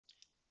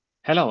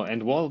Hello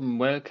and warm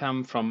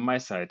welcome from my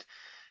side.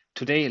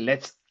 Today,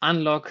 let's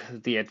unlock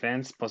the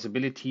advanced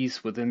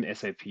possibilities within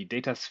SAP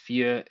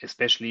Datasphere,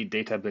 especially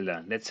Data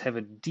Builder. Let's have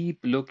a deep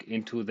look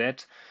into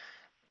that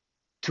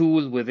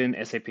tool within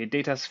SAP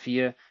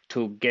Datasphere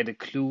to get a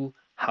clue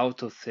how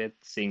to set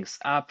things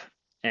up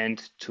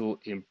and to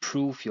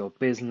improve your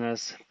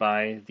business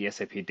by the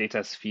SAP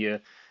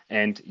Datasphere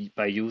and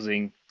by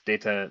using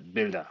Data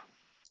Builder.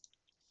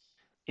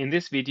 In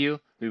this video,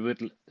 we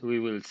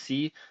will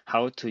see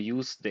how to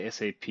use the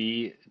SAP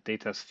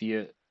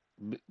Datasphere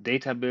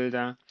Data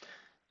Builder.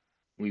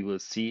 We will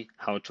see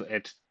how to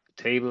add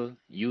a table,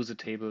 use a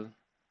table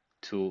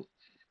to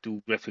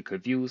do graphical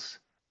views,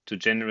 to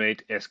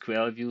generate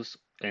SQL views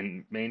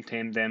and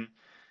maintain them.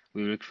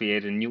 We will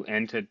create a new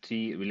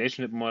entity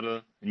relationship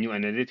model, a new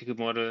analytical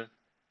model,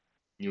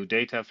 new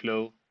data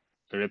flow,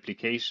 a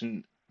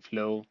replication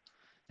flow,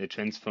 the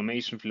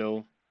transformation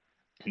flow,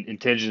 an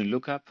intelligent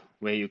lookup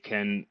where you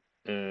can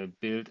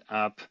build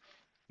up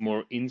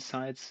more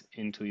insights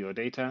into your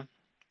data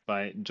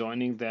by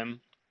joining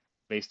them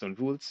based on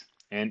rules,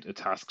 and a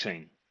task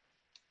chain.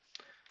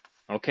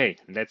 Okay,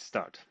 let's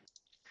start.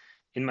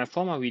 In my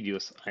former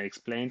videos, I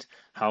explained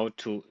how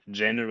to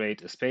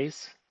generate a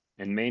space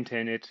and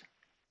maintain it,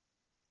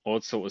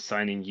 also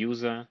assigning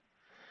user,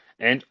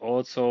 and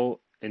also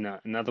in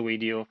another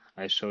video,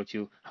 I showed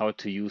you how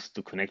to use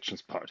the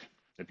connections part.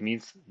 That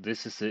means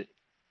this is a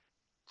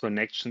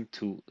connection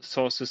to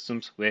source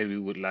systems where we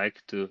would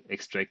like to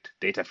extract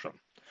data from.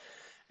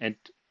 And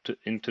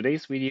in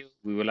today's video,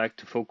 we would like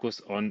to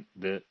focus on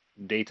the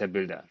data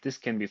builder. This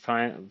can be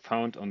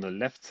found on the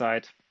left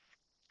side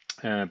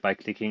by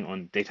clicking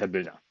on Data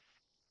Builder.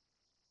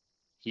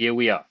 Here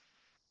we are.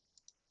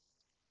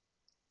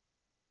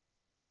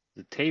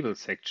 The table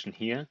section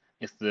here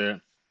is the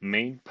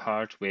main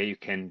part where you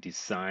can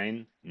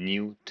design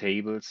new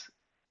tables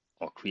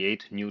or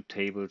create new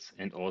tables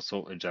and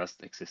also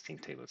adjust existing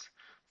tables.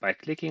 By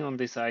clicking on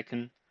this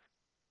icon,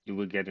 you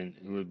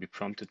will be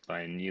prompted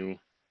by a new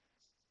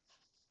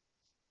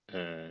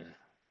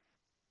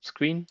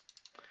screen,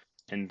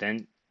 and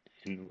then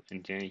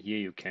here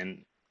you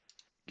can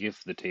give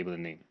the table a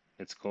name.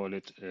 Let's call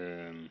it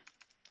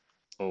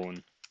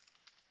own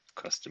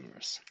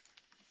customers.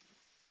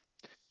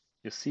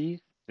 You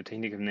see, the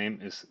technical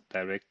name is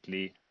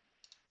directly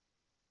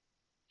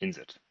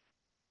insert.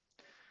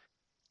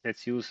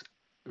 Let's use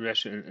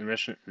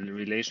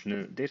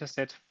relational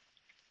dataset,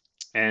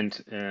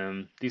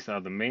 and these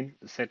are the main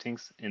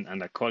settings. And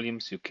under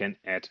columns, you can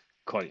add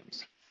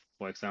columns.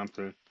 For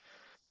example,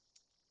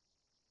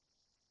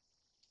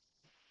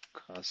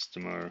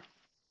 customer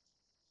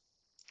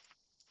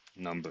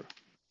number.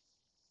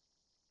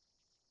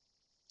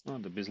 Oh,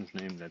 the business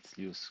name, let's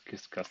use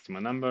customer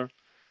number.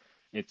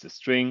 It's a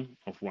string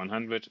of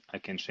 100. I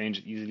can change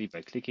it easily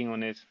by clicking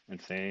on it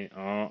and say,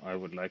 oh, I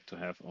would like to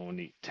have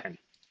only 10.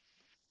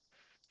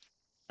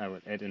 I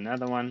will add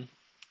another one,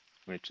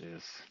 which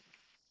is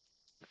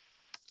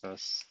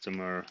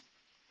customer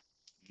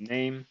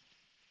name.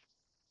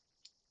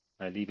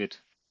 I leave it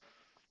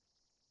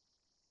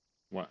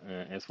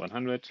as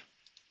 100.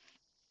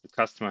 The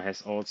customer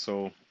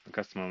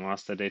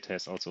master data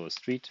has also a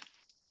street.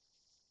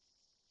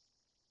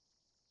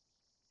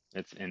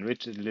 Let's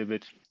enrich it a little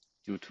bit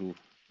due to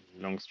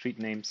long street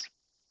names.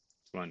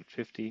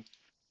 250.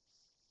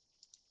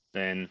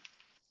 Then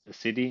a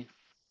city.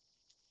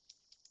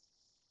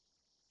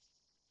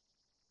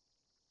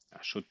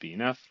 Should be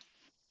enough.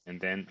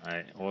 And then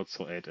I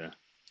also add a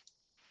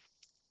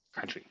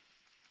country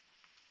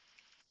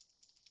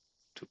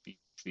to be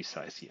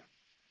precise here.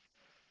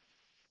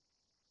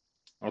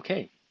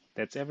 Okay,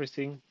 that's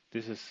everything.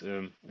 This is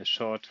a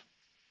short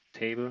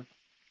table,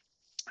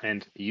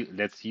 and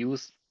let's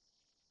use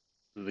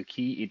the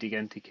key. It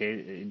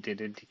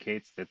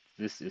identificates that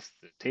this is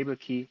the table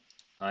key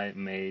I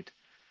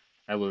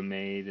will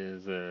make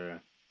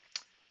the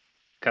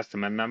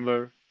customer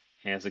number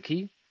as a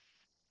key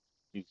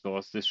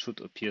because this should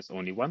appear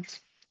only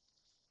once.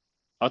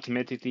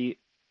 Automatically,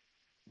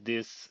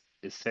 this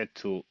is set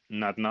to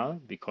not null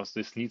because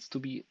this needs to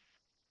be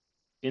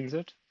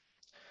insert.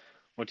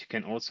 What you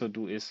can also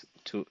do is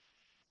to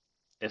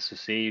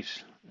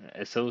associate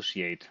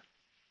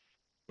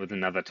with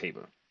another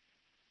table.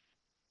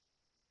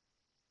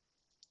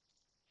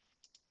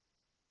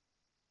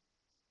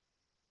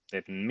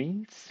 That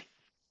means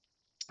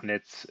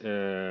let's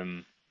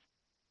delete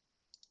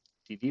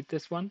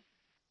this one.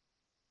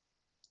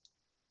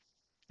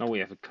 Now we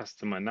have a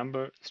customer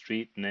number,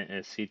 street,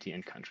 city,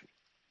 and country.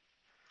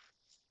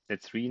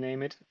 Let's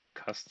rename it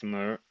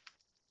customers.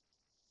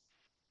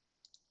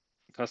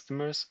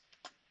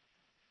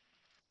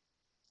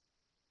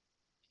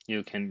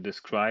 You can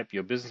describe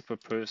your business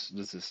purpose.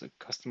 This is a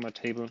customer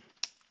table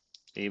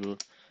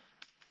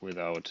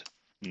without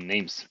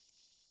names.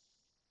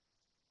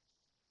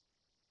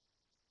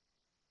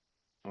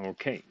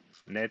 Okay,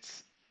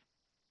 let's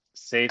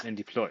save and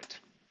deploy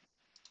it.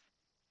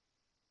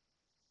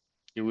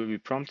 You will be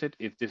prompted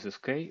if this is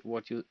okay,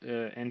 what you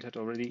entered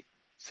already,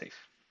 save.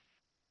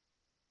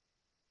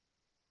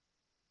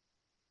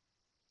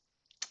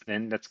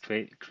 Then let's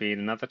create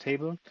another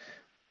table.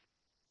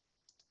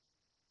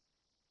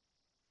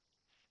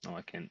 Now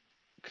I can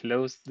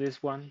close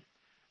this one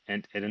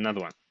and add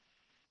another one.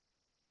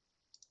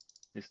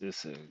 This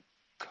is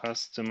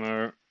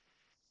customer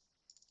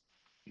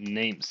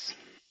names.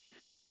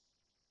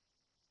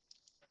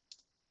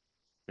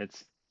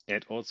 Let's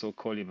add also a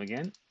column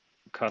again.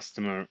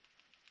 Customer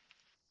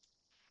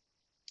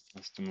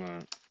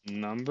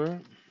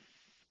number.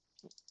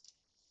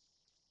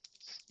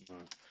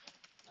 Customer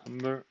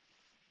number.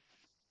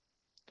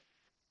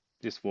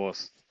 This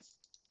was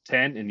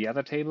 10 in the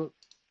other table,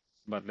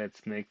 but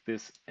let's make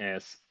this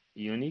as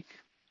unique.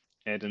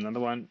 Add another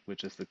one,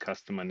 which is the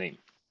customer name.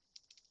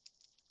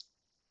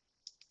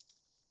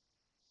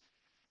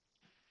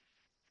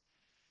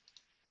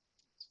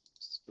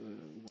 So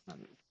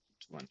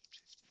 100.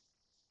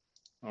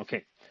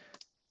 Okay,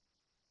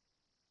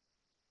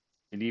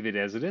 leave it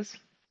as it is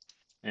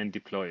and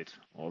deploy it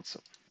also.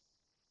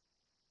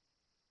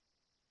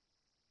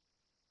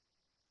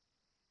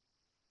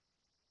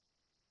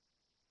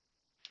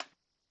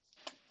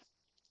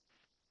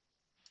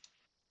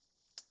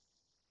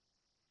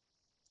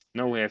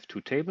 Now we have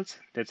two tables.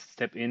 Let's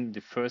step in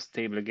the first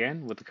table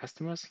again with the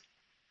customers.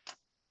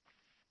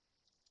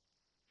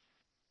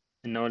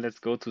 And now let's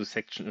go to the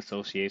section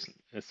associations.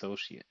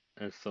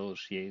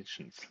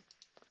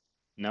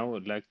 Now I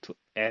would like to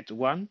add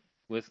one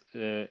with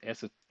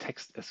as a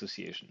text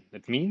association.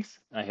 That means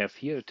I have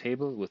here a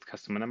table with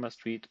customer number,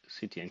 street,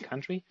 city, and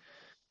country.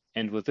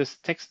 And with this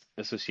text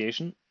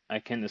association, I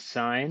can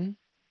assign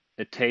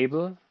a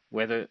table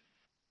where the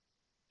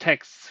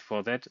text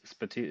for that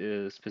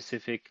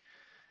specific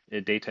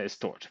data is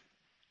stored.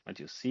 But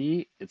you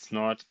see, it's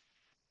not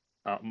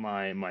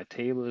my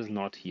table is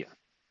not here.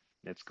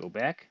 Let's go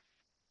back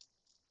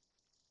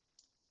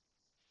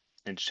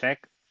and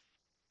check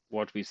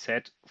what we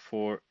set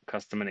for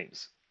customer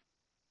names.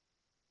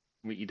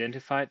 We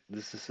identified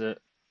this is a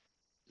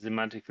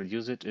semantical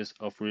usage is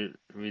of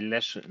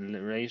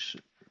relational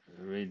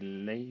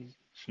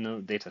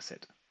data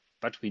set,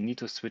 but we need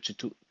to switch it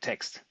to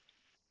text.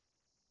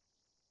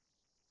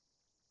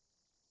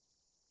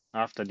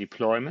 After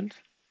deployment,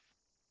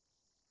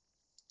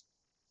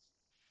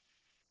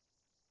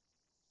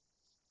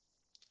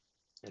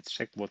 let's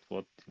check what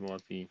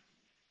we.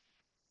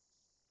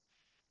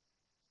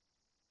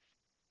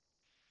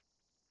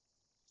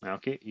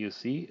 Okay, you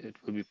see it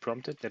will be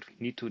prompted that we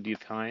need to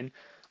define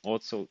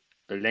also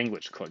a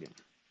language column.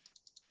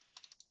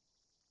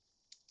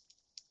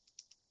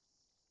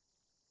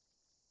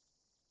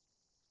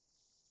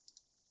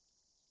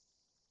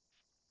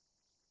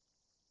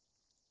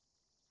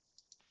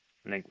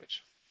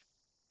 Language.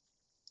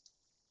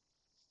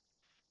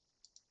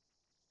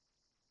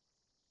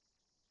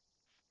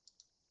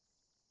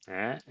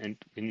 And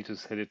we need to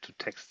set it to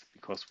text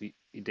because we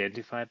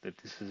identified that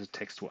this is a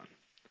text one.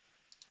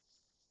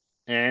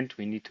 And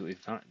we need to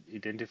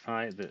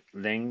identify the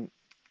language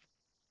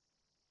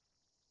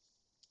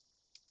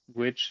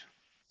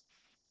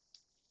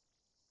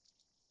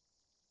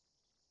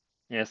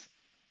as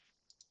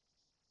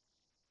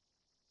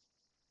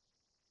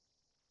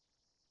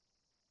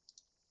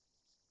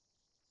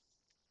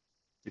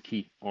the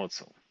key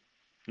also.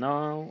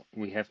 Now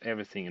we have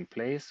everything in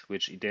place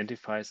which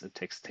identifies a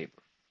text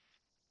table.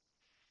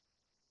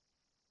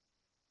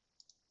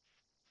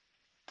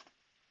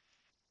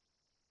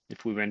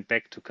 If we went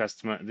back to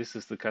customer, this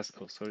is the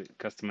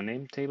customer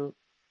name table.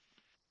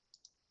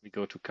 We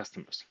go to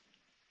customers.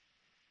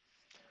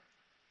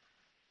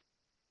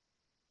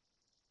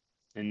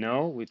 And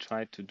now we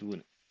try to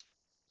do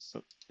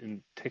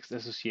in text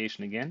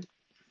association again.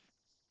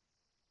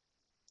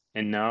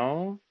 And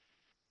now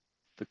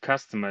the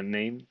customer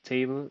name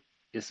table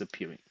is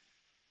appearing.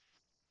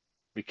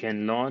 We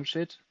can launch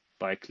it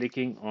by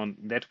clicking on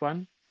that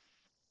one,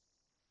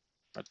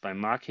 but by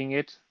marking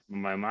it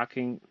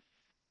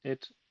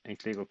and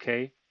click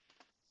OK,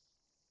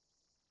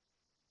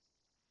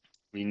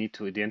 we need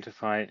to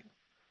identify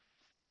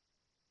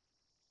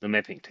the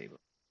mapping table,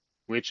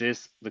 which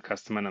is the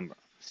customer number.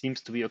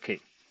 Seems to be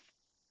okay.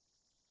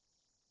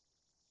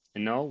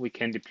 And now we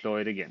can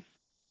deploy it again.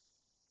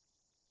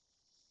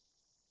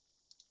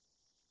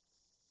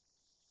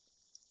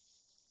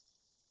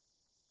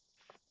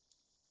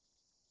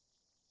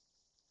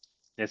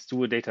 Let's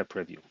do a data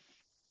preview.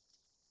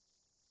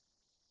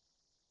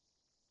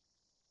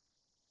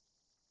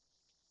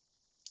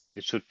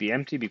 It should be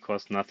empty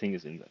because nothing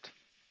is in that.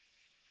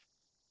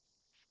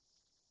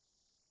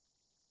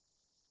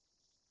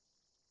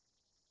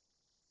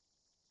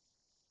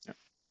 Yeah.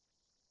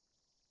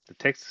 The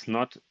text is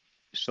not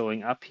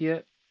showing up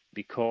here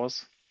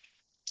because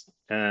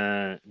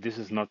this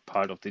is not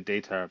part of the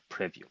data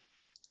preview.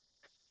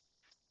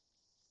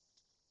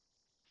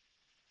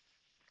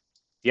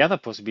 The other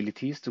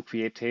possibilities to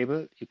create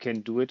table, you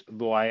can do it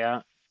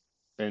via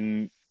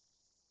an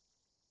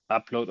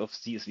upload of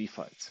CSV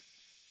files.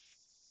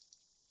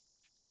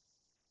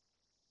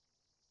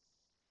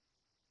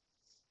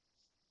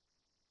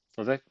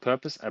 For that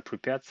purpose, I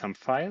prepared some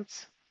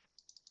files.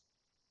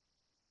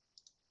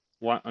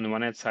 On the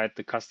one hand side,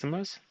 the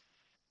customers,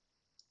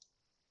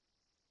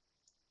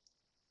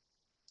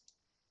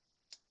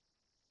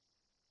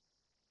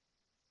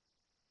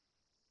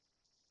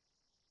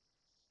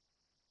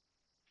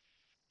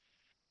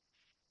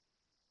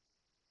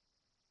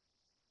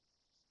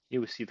 Here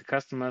we see the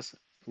customers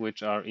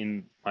which are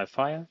in my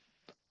file.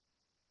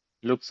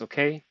 Looks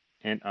okay,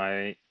 and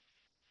I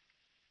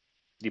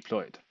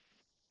deploy it.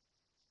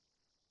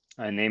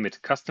 I name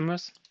it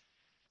customers.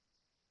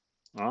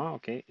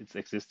 Okay, it's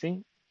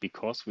existing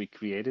because we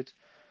created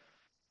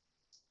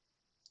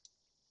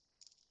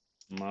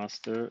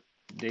master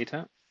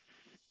data.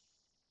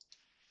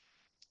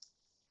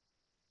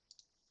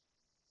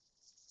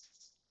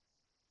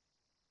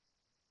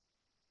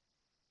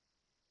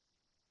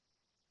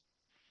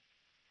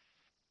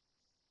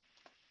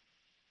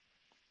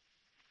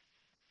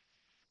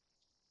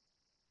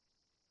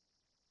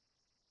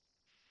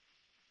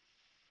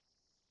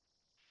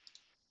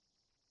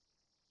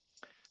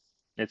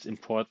 Let's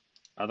import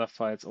other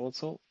files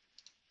also.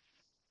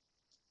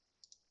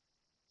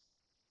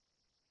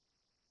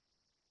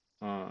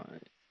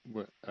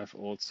 We have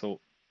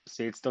also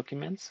sales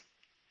documents,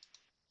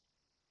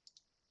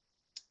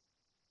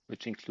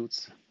 which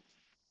includes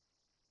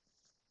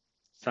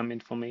some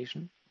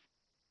information.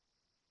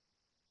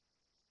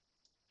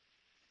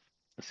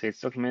 A sales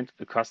document,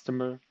 a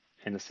customer,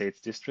 and a sales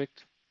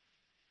district.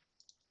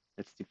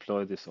 Let's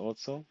deploy this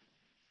also.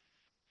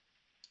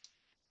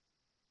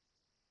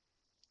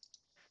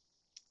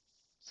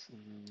 So,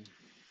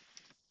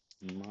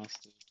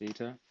 master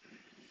data.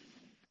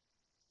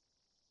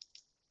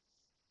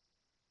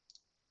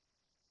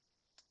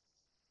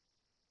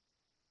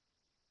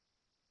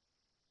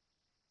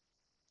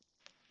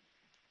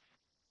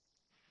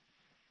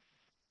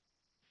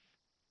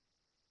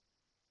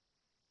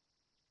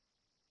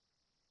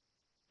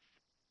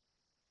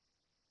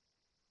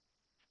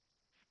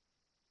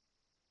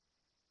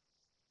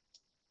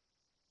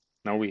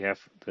 Now we have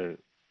the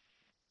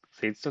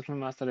sales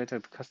document master data,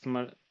 the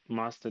customer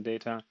master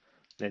data.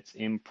 Let's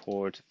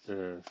import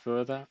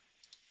further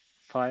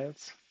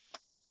files,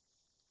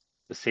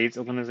 the sales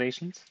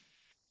organizations.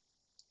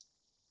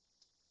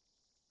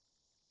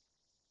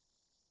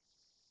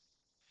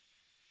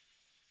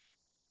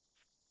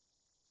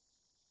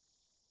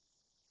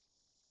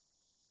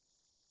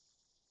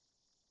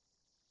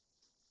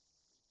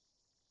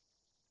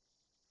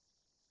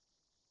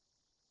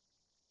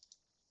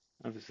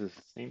 Now this is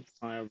the same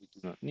file we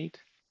do not need.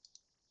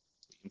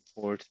 We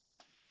import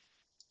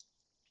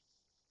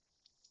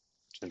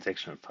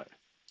transactional file.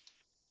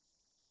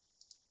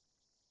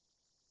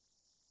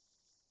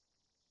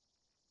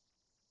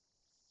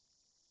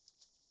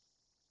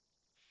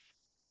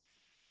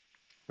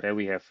 Where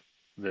we have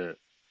the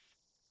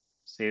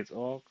sales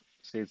org,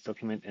 sales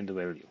document, and the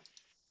value.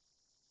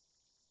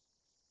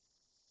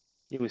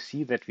 Here we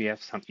see that we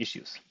have some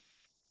issues.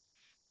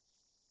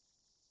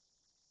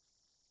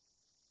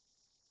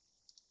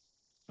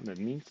 And that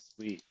means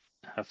we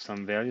have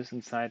some values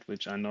inside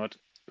which are not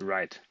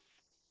right.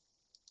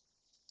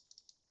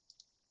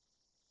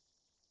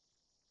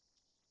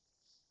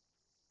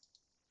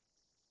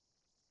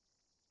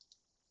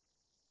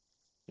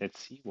 Let's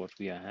see what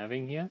we are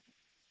having here.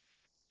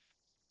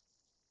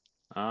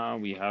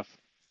 We have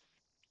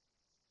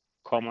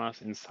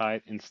commas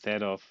inside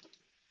instead of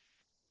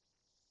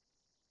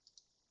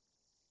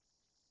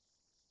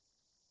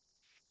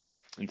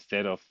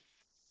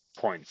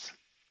points.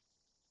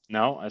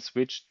 Now I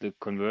switch the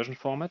conversion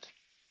format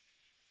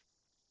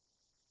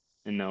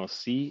and now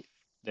see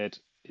that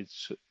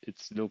it's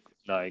look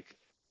like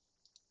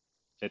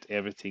that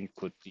everything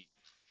could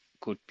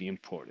be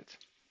imported.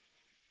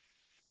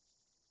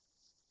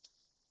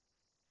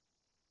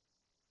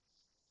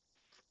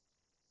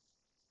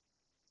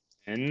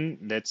 And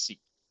let's see.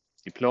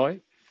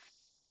 Deploy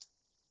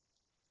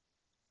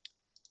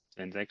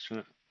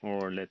transaction,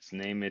 or let's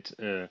name it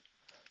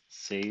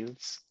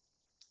sales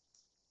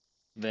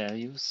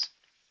values.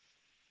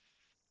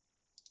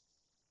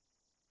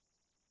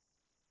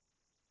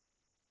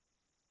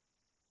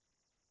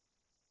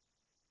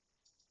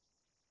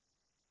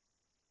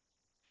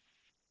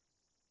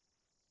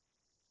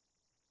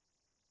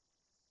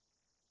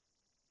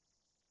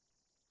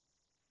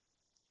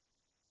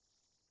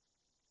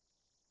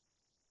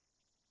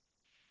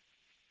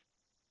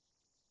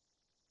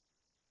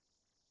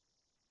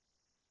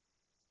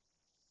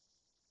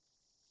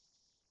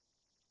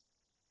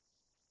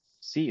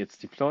 See, it's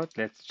deployed.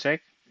 Let's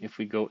check if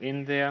we go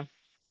in there.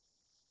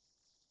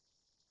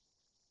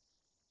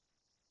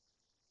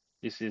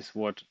 This is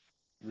what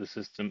the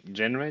system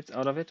generates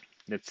out of it.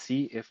 Let's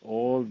see if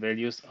all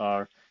values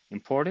are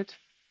imported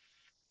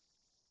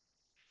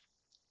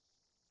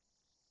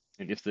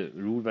and if the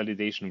rule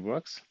validation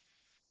works.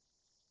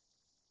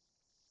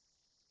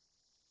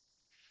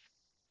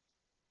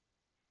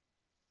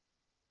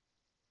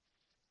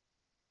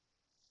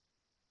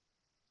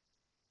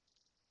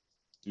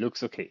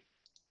 Looks okay.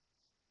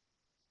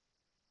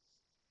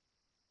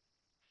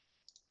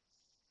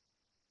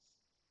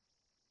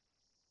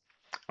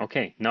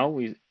 Okay, now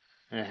we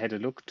had a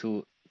look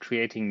to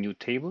creating new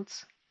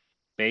tables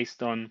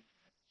based on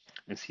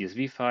a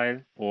CSV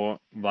file or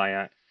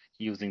via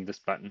using this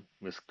button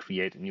with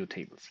create new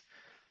tables.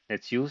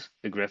 Let's use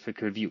a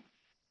graphical view.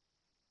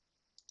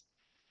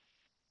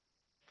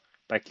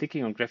 By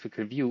clicking on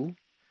graphical view,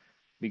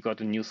 we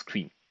got a new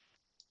screen.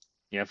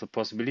 You have the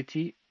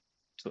possibility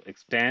to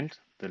expand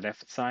the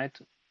left side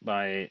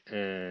by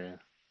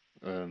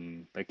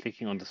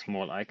clicking on the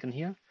small icon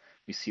here.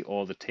 We see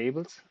all the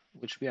tables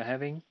which we are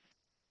having,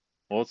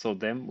 also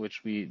them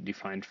which we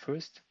defined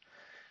first.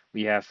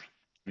 We have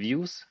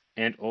views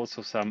and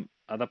also some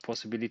other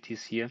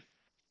possibilities here.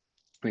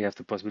 We have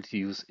the possibility to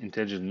use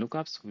intelligent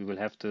lookups. We will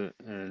have to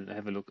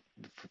have a look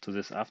to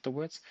this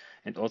afterwards.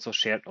 And also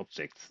shared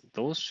objects.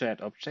 Those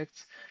shared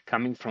objects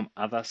coming from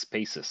other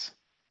spaces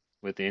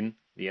within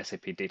the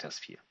SAP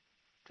Datasphere.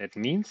 That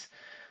means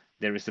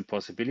there is a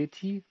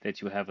possibility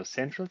that you have a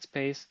central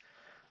space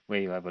where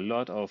you have a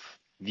lot of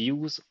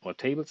views or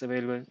tables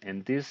available,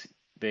 and these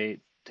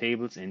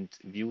tables and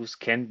views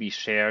can be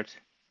shared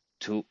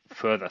to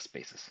further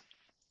spaces.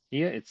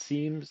 Here it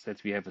seems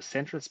that we have a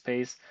central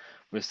space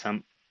with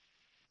some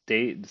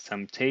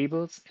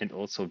tables and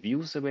also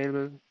views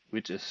available,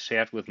 which is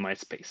shared with my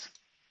space.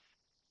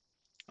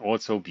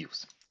 Also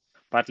views.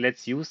 But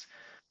let's use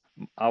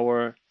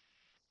our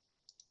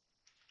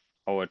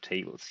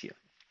tables here.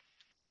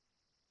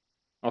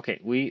 Okay,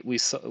 we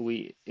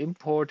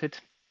imported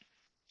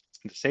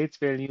the sales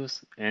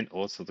values and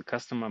also the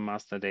customer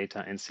master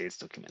data and sales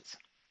documents.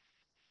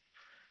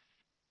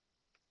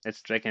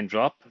 Let's drag and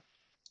drop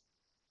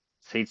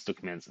sales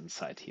documents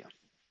inside here.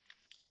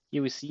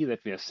 Here we see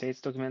that we have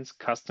sales documents,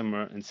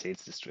 customer and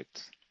sales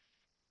districts.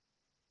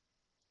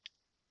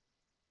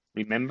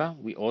 Remember,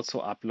 we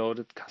also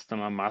uploaded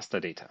customer master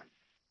data.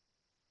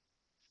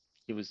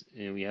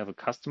 We have a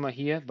customer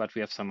here, but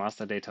we have some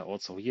master data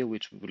also here,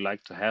 which we would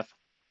like to have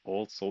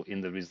also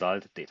in the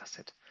result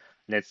dataset.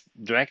 Let's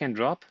drag and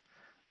drop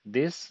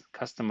this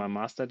customer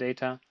master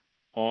data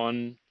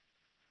on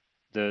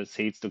the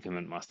sales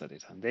document master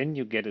data. Then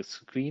you get a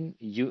screen,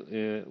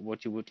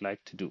 what you would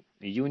like to do,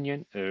 a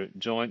union, a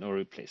join or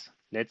replace.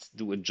 Let's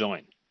do a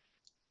join.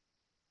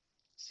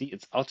 See,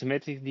 it's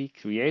automatically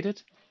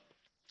created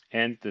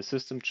and the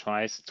system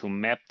tries to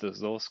map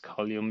those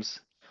columns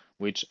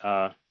which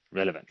are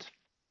relevant.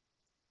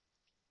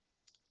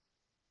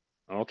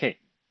 Okay,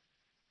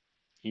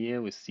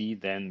 here we see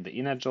then the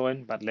inner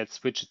join, but let's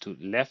switch it to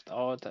left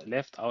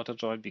outer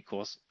join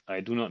because I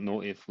do not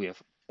know if we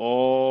have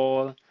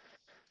all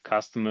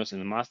customers in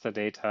the master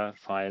data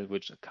file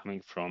which are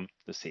coming from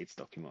the sales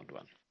document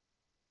one.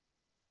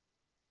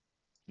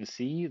 You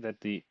see that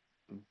the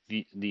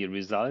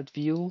result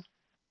view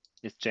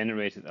is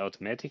generated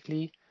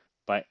automatically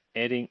by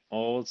adding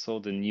also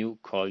the new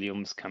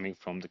columns coming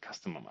from the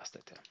customer master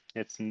data.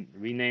 Let's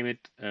rename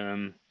it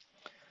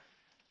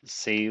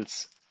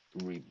sales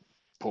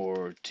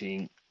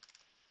reporting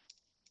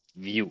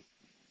view.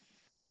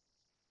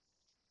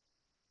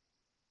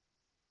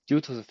 Due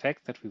to the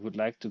fact that we would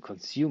like to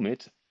consume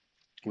it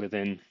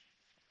within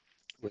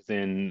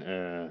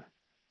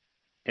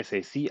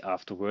SAC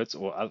afterwards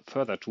or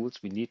further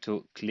tools, we need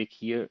to click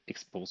here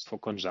expose for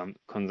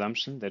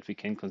consumption that we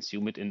can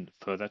consume it in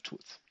further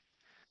tools.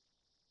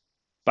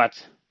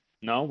 But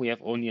now we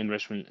have only a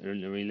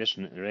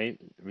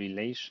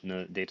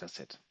relational data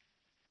set.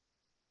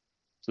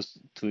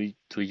 To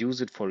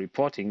use it for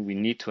reporting, we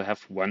need to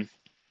have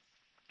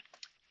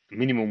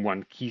minimum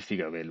one key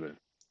figure available.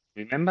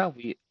 Remember,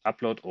 we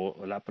upload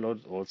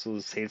also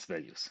the sales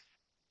values.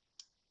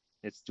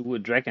 Let's do a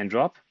drag and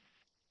drop.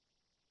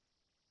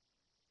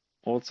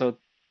 Also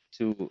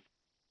to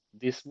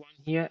this one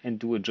here and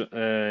do a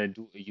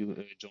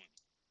join.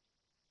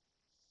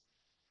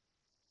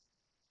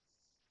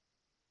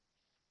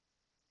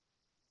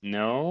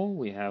 Now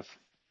we have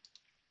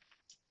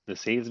the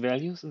sales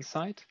values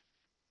inside.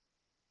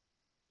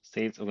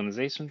 Sales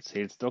organization,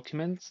 sales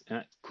documents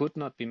could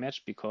not be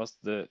matched because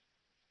the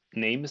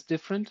name is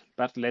different,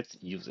 but let's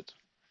use it.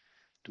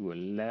 Do a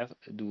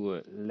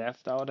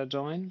left outer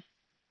join.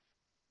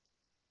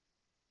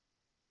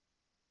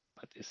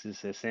 But this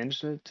is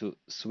essential to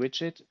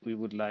switch it. We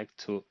would like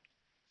to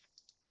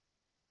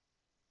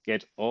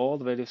get all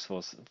the values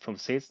from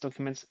sales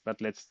documents,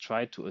 but let's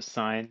try to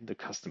assign the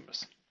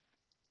customers.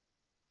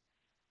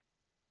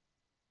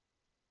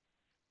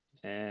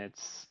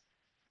 Let's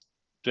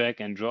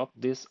drag and drop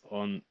this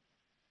on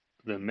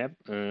the map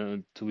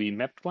to be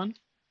mapped one.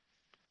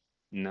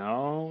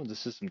 Now the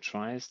system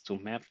tries to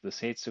map the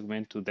sales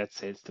document to that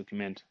sales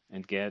document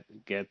and get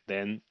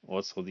then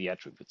also the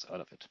attributes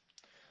out of it.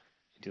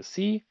 And you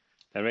see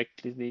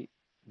directly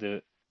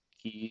the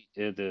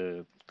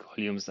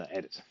columns are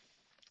added.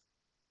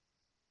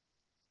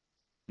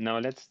 Now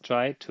let's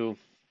try to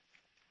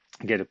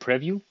get a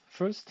preview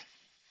first.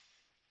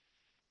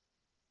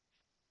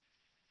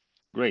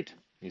 Great.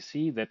 You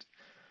see that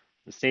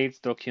the sales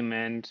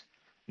document,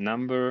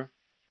 number,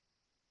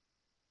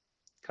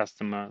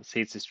 customer,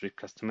 sales district,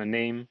 customer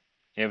name,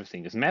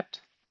 everything is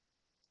mapped.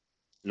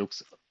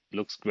 Looks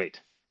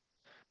great.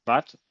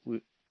 But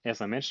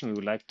as I mentioned, we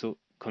would like to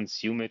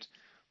consume it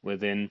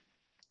within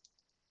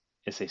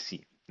SAC.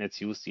 Let's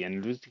use the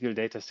analytical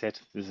data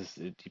set. This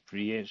is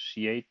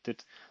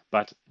depreciated,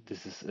 but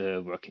this is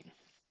working.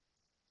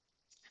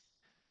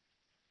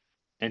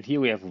 And here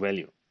we have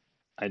value.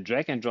 I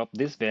drag and drop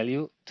this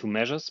value to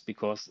measures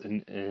because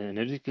an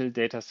analytical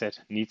data set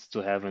needs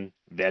to have a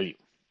value.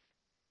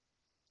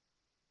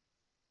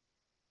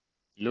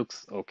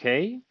 Looks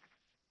okay.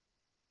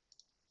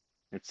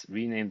 Let's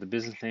rename the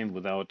business name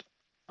without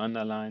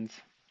underlines.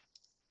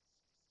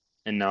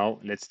 And now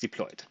let's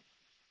deploy it.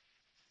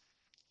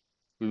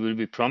 We will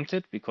be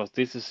prompted because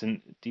this is a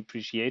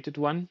depreciated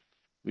one.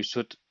 We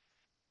should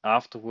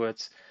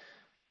afterwards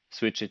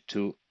switch it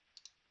to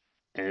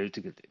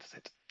analytical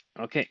dataset.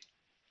 Okay,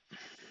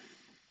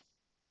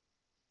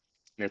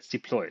 let's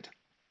deploy it.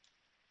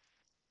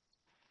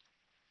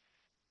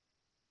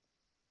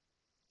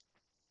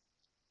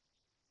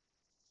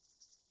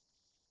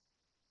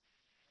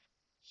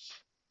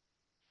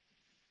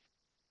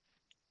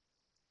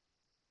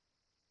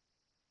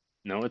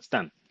 Now it's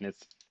done.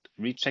 Let's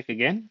recheck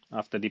again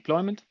after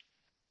deployment.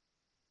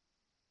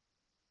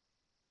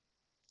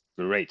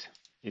 Great,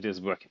 it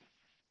is working.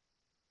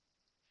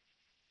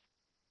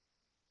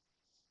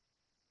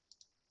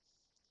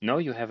 Now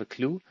you have a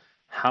clue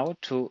how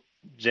to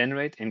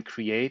generate and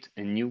create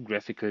a new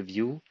graphical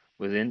view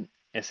within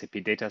SAP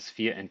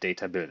Datasphere and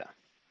Data Builder.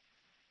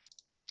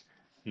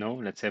 Now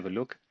let's have a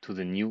look to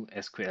the new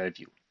SQL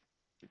view.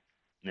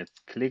 Let's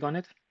click on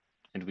it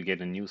and we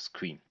get a new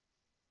screen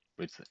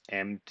with an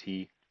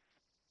empty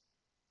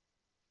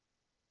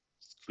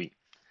screen.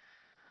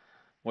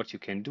 What you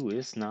can do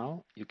is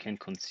now you can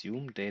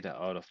consume data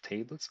out of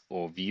tables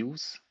or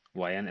views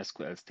via an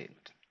SQL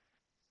statement.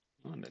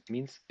 And that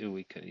means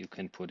you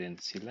can put in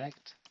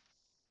select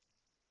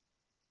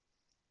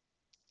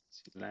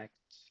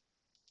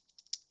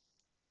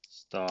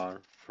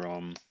star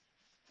from,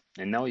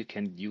 and now you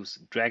can use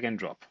drag and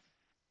drop.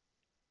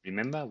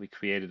 Remember, we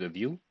created a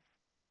view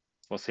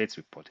for sales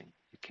reporting.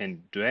 You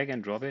can drag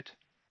and drop it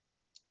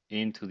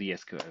into the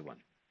SQL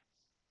one.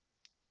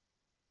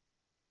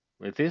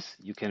 With this,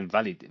 you can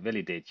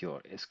validate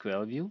your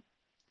SQL view,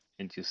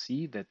 and you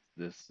see that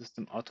the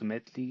system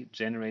automatically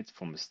generates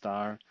from a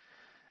star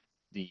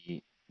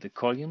the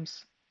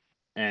columns,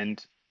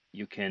 and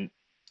you can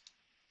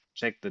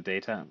check the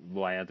data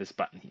via this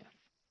button here.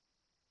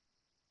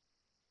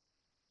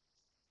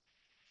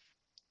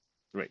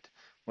 Great.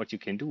 What you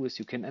can do is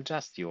you can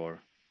adjust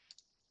your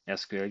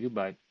SQL view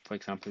by, for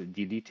example,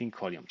 deleting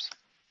columns.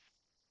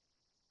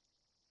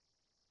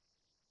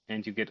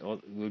 And you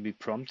will be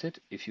prompted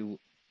if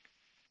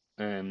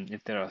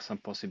there are some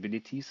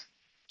possibilities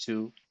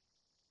to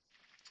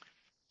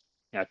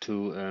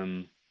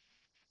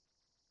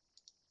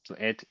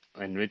add,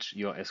 enrich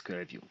your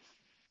SQL view. You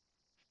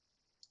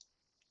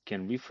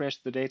can refresh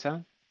the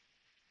data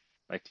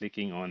by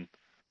clicking on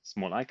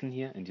small icon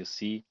here, and you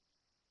see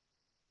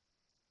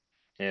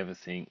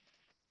everything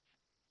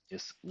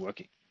is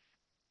working.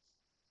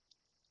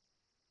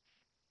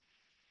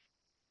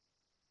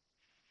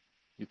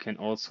 You can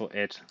also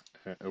add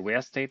a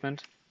where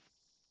statement,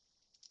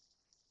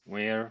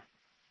 where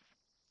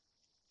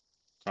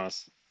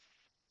plus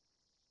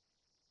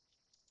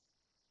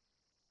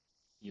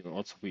you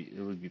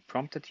will be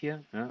prompted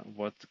here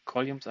what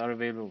columns are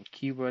available, what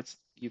keywords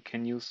you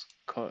can use,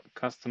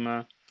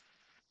 customer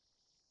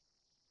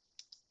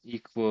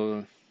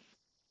equal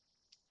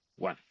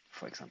 1,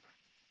 for example.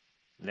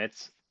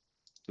 Let's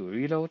do a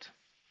reload.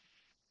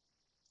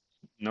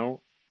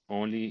 No,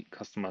 only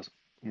customers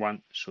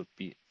 1 should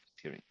be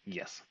appearing.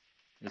 Yes,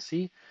 you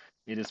see,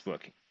 it is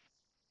working.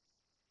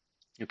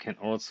 You can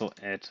also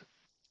add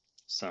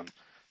some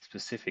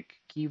specific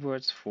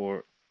keywords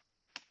from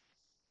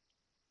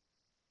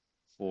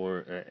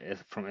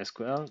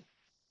SQL.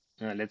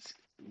 Let's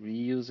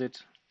reuse it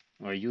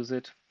or use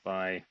it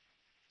by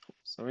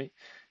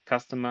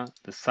customer,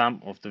 the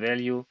sum of the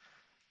value,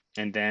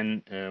 and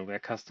then where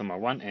customer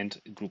 1 and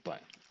group by.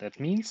 That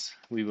means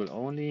we will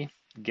only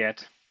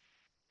get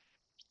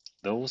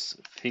those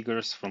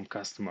figures from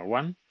customer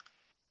 1,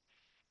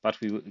 but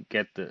we will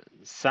get the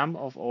sum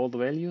of all the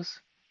values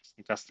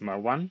from customer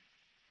 1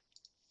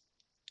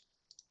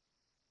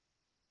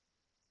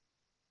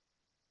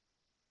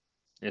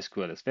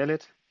 SQL is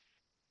valid,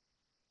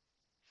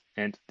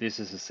 and this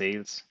is the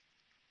sales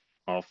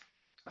of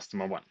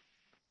customer 1.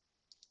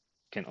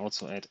 You can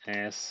also add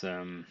as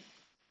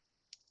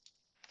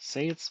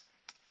sales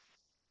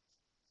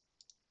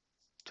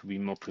to be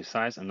more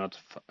precise and not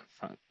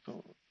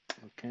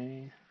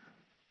okay.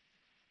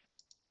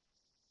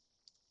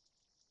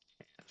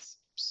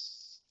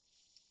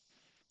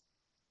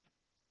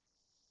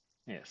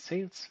 Yes,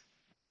 sales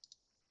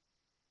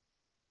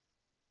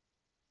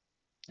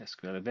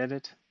SQL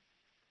valid,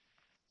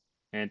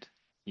 and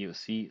you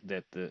see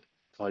that the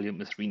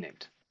column is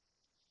renamed.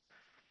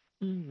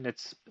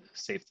 Let's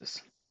save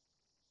this.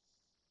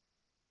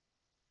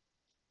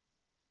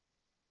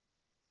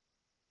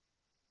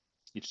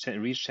 It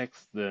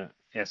rechecks the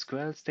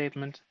SQL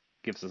statement,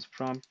 gives us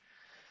prompt.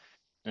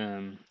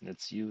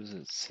 Let's use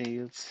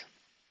sales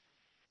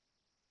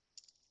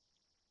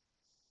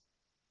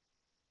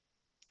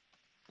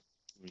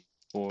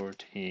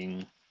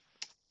reporting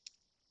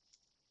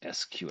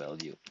SQL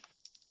view.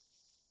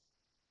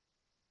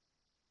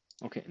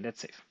 Okay, let's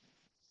save.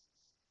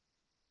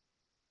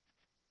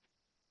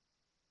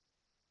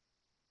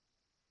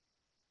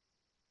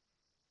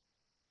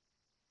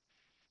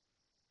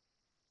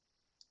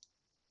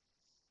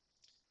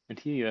 And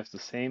here you have the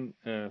same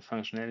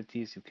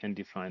functionalities. You can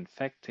define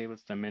fact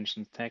tables,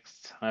 dimensions,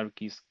 texts,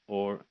 hierarchies,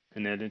 or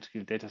an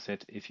analytical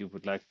dataset if you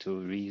would like to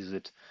reuse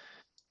it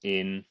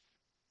in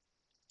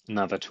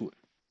another tool.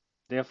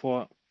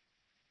 Therefore,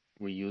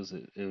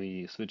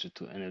 we switch it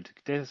to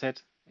analytical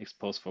dataset,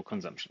 expose for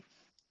consumption.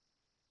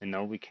 And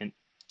now we can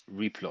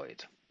redeploy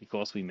it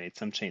because we made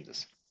some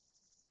changes.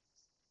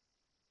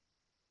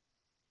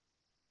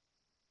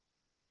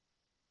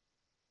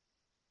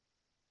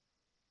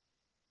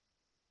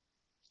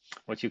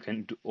 What you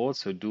can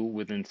also do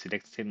within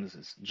select tables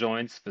is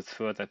joins with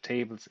further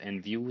tables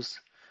and views,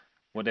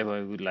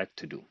 whatever you would like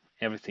to do.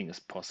 Everything is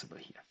possible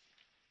here.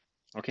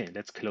 Okay,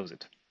 let's close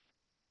it.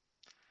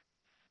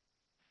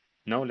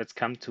 Now let's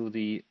come to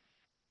the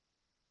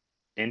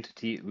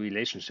entity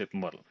relationship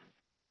model.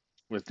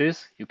 With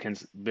this, you can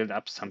build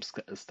up some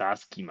star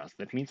schemas.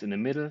 That means in the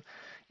middle,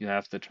 you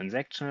have the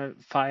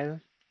transactional file,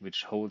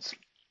 which holds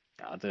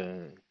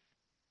the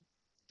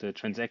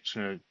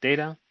transactional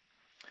data,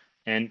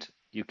 and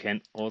you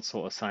can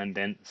also assign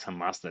then some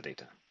master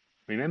data.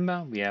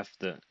 Remember, we have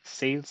the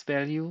sales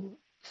value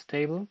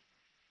table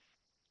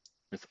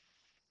with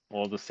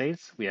all the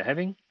sales we are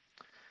having,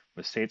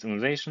 with sales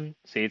organization,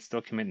 sales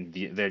document,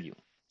 and value.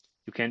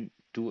 You can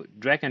do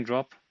drag and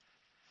drop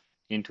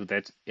into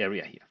that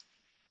area here.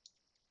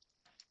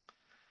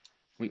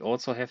 We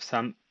also have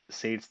some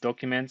sales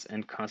documents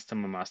and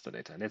customer master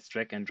data. Let's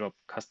drag and drop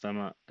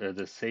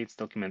the sales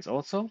documents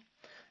also.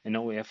 And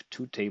now we have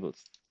two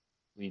tables.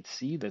 We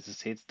see that the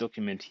sales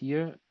document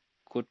here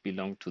could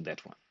belong to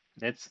that one.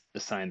 Let's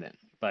assign them.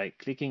 By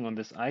clicking on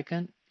this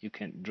icon, you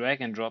can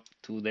drag and drop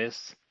to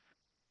this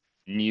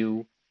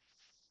new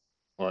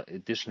or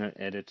additional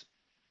added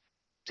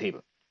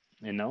table.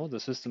 And now the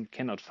system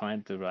cannot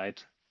find the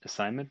right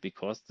assignment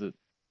because the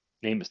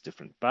name is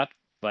different. But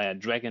via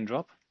drag and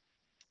drop,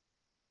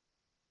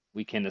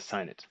 we can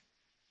assign it.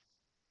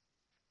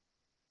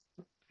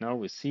 Now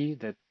we see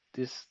that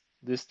this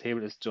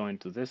table is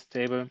joined to this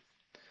table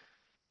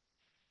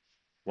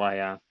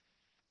via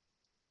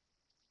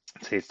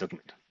sales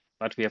document.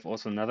 But we have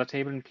also another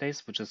table in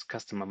place, which is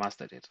customer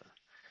master data.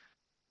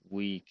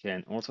 We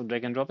can also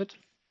drag and drop it.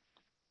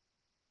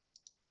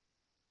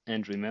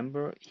 And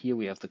remember, here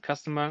we have the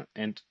customer,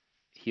 and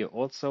here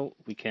also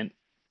we can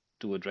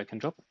do a drag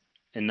and drop.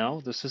 And now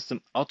the system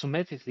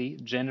automatically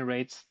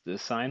generates the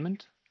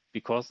assignment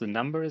because the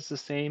number is the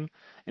same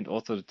and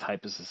also the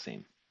type is the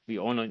same. We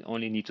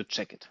only need to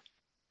check it.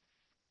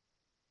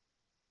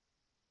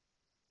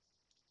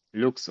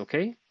 Looks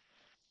okay.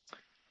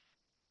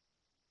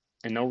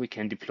 And now we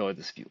can deploy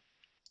this view.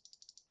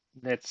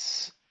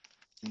 Let's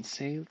in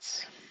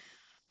sales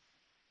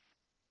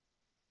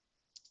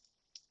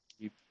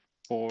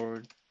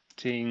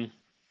reporting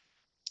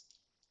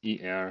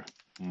ER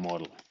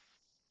model.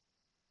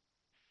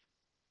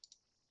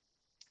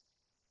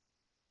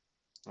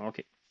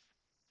 Okay.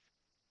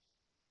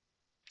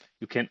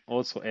 You can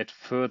also add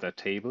further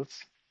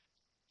tables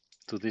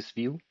to this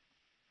view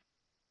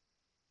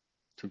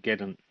to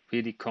get a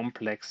really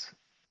complex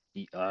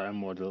ER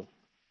model,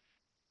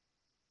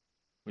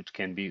 which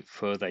can be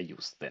further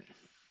used then.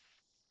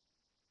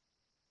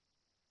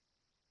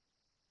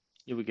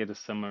 Here we get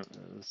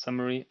a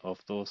summary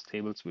of those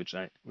tables which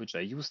I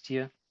used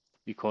here.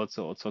 We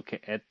also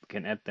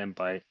can add them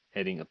by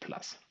adding a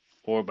plus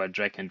or by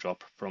drag and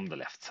drop from the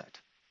left side.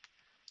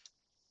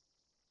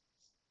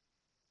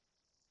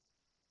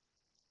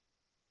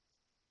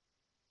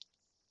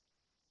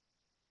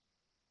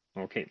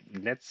 Okay,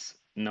 let's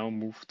now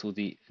move to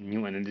the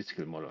new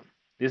analytical model.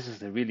 This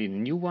is a really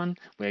new one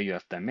where you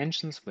have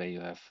dimensions, where you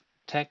have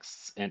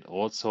texts, and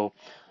also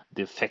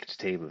the fact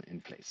table in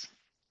place.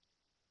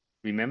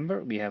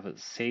 Remember, we have a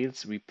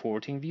sales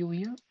reporting view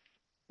here,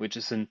 which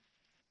is an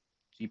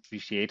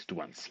depreciated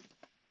ones.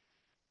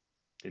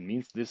 It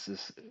means this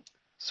is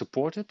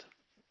supported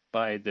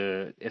by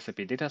the SAP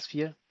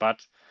Datasphere, but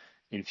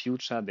in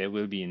future there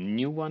will be a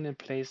new one in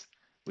place,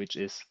 which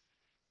is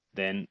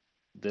then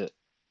the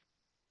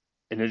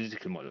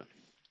analytical model.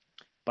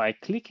 By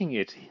clicking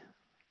it,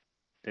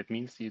 that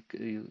means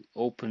you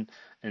open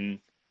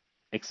an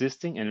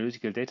existing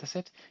analytical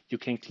dataset. You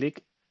can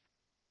click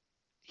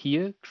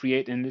here,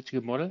 create an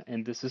analytical model,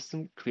 and the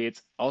system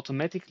creates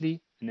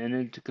automatically an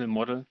analytical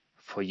model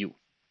for you.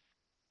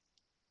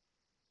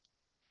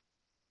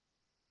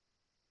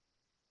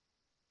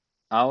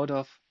 Out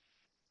of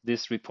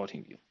this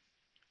reporting view.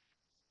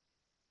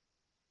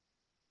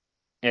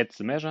 Adds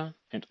the measure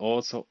and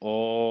also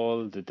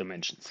all the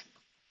dimensions.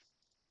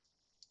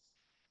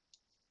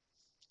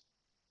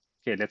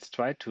 Okay, let's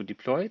try to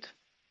deploy it.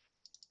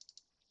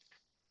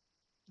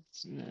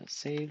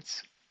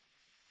 Sales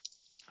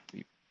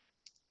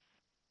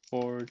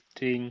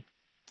reporting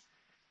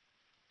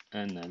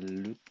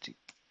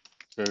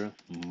analytical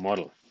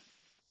model.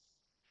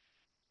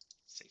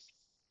 Save.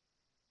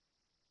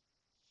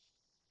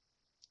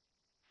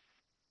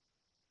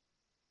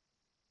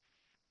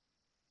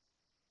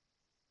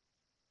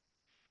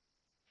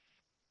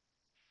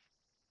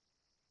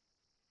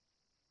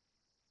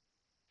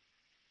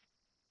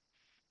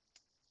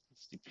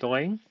 It's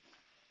deploying.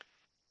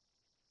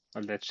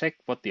 Well, let's check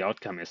what the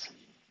outcome is.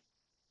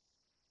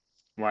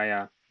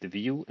 Via the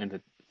view and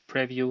the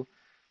preview,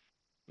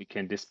 we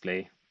can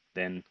display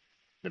then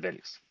the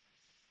values.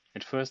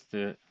 At first,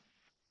 the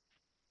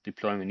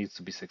deployment needs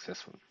to be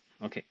successful.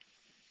 Okay,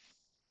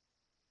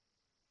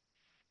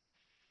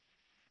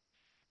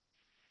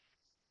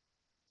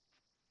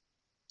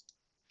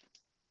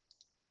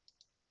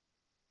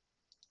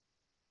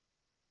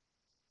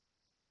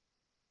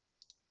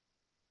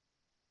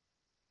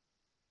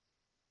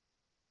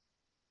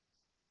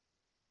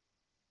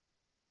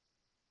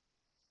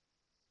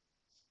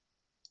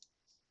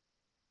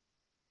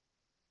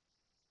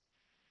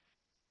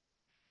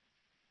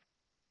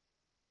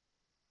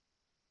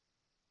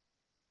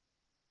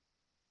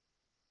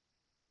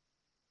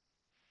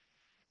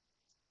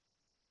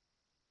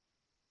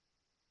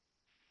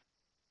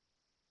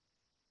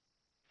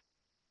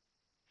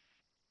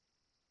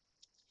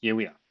 here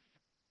we are.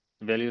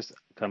 The values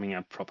coming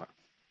up proper.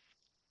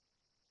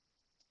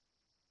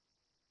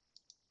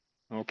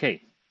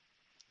 Okay,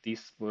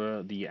 these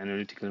were the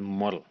analytical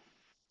model.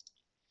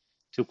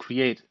 To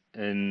create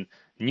a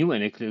new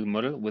analytical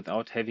model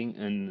without having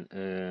an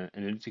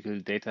analytical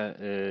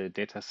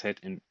data set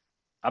in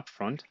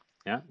upfront,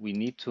 yeah, we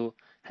need to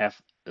have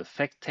a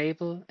fact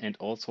table and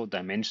also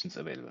dimensions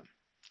available.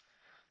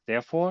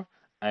 Therefore,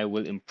 I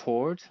will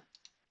import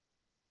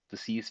the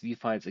CSV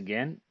files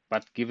again,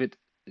 but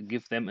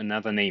give them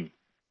another name.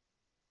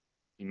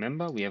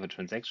 Remember, we have a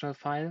transactional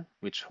file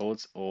which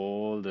holds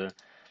all the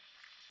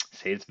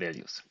sales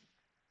values.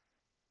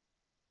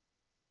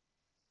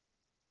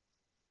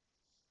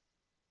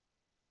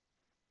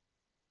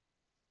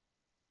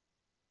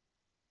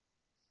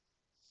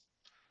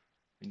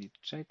 We need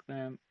to check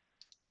them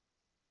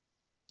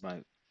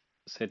by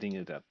setting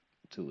it up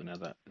to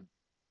another.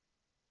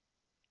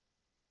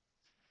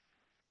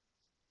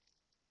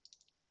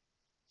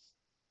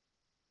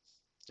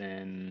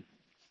 Then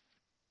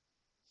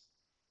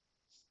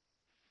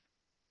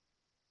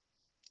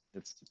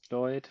let's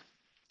deploy it.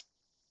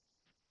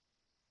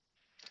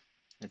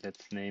 And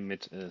let's name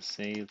it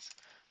sales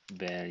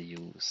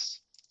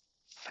values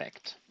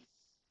fact.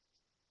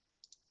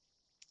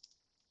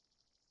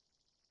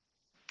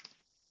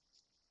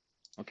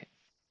 Okay.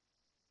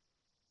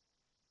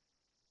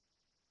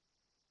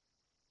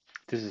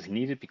 This is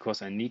needed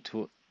because I need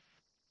to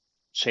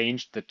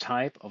change the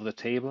type of the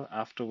table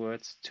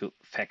afterwards to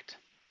fact,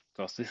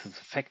 because this is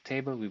a fact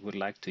table we would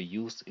like to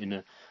use in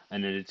an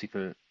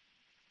analytical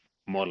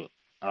model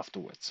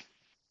afterwards.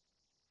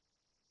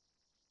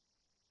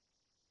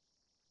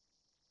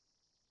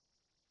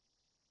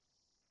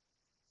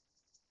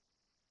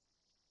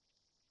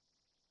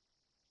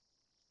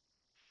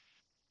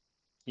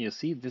 You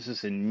see, this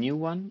is a new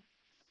one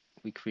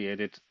we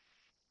created.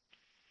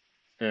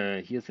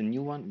 Here's a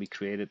new one we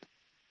created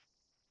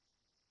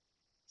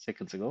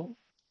seconds ago.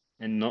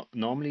 And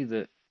normally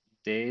the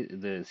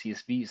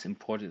CSV is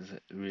imported as a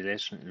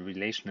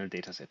relational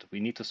data set. We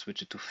need to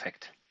switch it to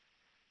fact.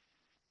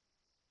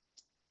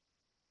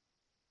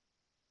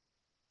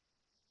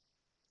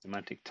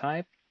 Semantic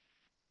type.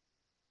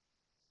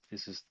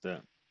 This is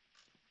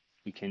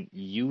we can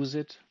use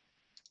it,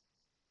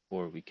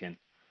 or we can,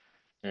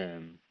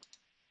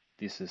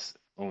 this is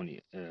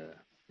only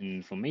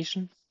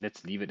information.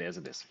 Let's leave it as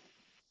it is.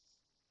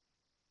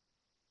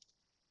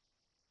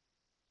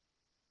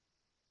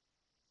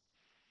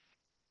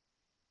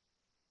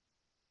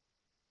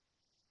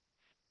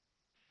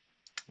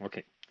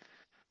 Okay.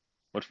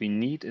 What we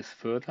need is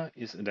further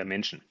is a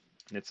dimension.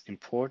 Let's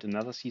import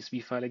another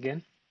CSV file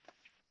again,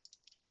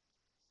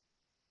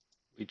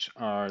 which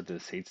are the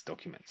sales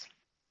documents.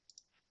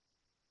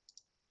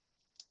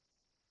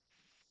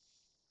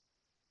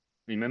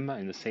 Remember,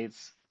 in the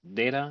sales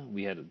data,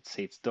 we had a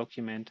sales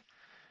document,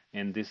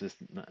 and this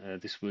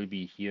will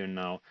be here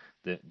now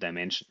the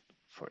dimension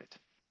for it.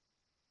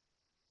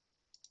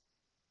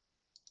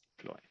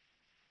 Deploy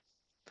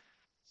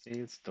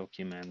sales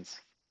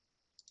documents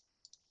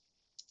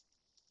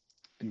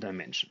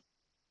dimension.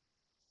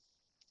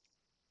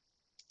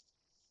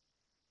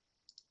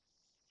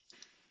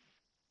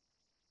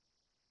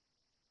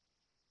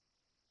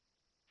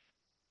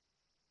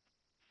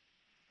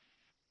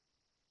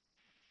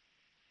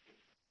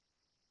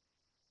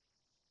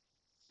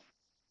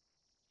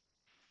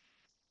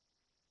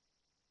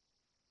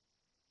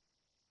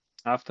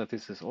 After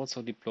this is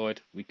also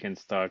deployed, we can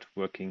start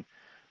working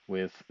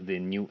with the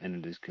new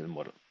analytical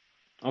model.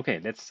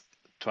 Okay, let's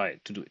try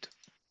to do it.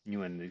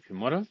 New analytical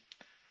model.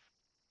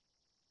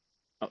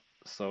 Oh,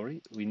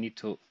 sorry, we need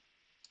to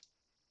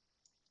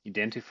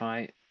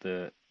identify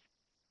the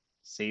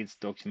sales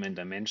document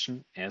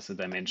dimension as a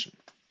dimension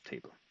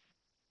table.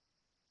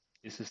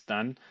 This is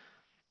done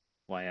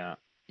via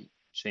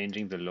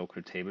changing the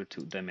local table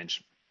to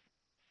dimension.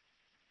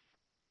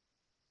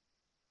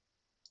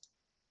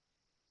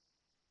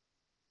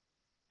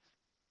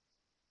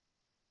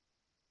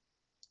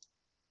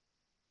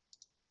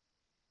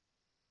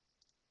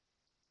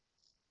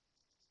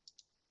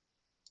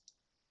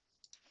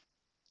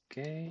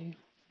 Okay,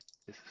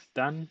 this is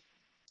done.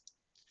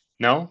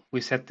 Now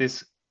we set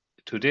this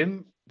to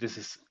dim. This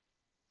is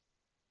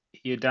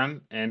here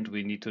done, and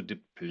we need to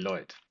deploy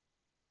it.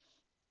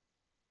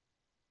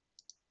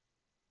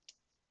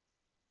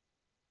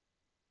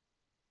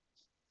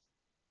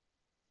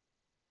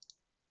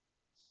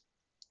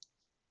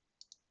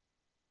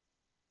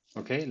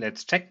 Okay,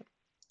 let's check.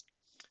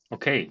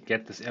 Okay,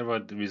 get this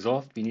error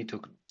resolved. We need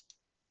to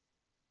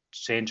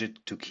change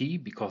it to key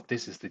because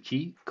this is the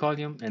key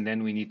column, and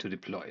then we need to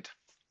deploy it.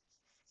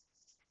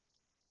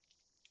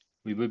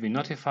 We will be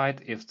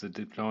notified if the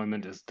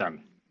deployment is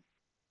done.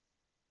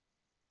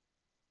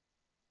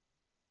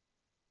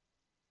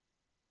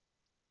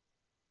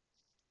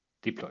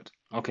 Deployed.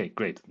 Okay,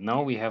 great.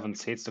 Now we have in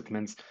sales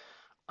documents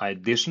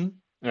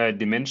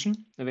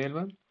dimension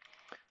available.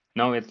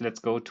 Now let's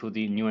go to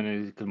the new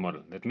analytical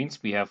model. That means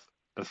we have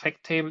a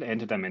fact table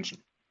and a dimension.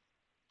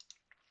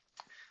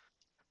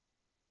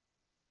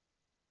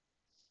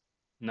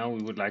 Now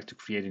we would like to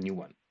create a new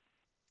one.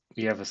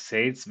 We have a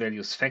sales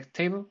values fact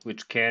table,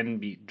 which can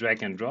be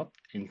drag and drop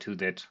into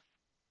that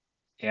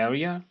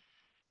area.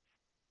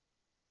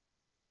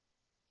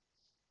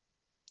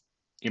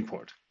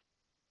 Import.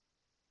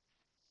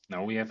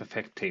 Now we have a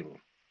fact table.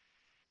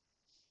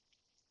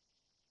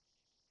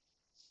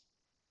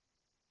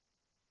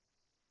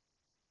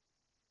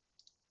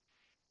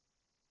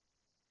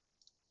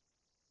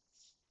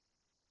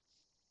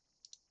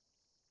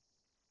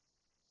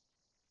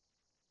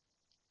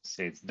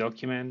 Sales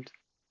document.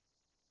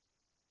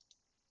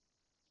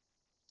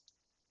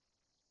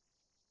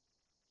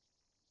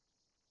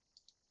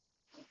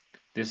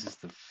 This is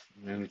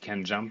then we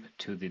can jump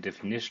to the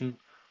definition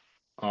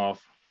of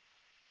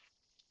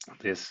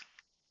this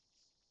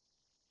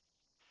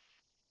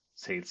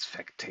sales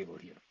fact table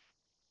here.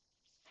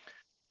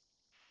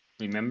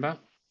 Remember,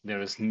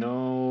 there is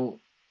no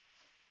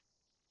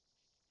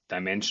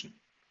dimension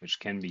which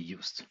can be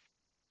used.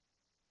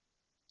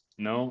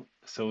 No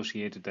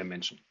associated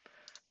dimension.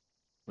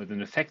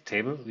 Within a fact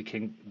table, we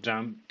can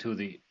jump to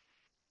the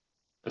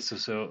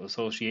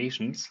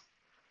associations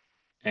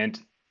and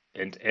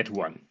add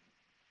one.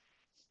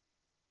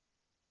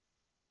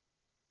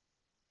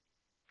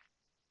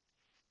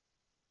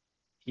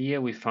 Here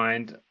we'll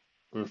find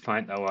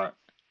our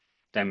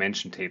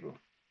dimension table,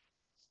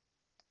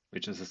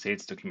 which is a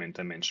sales document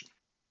dimension.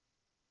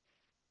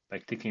 By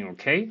clicking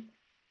OK,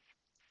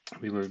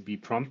 we will be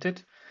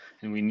prompted,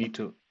 and we need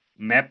to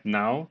map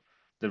now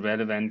the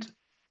relevant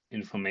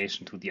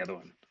information to the other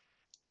one.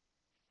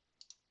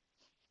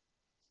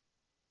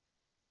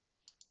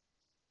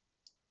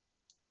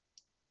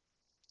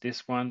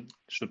 This one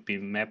should be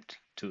mapped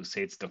to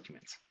sales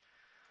documents.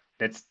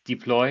 Let's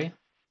redeploy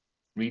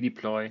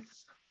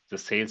the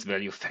sales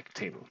value fact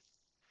table.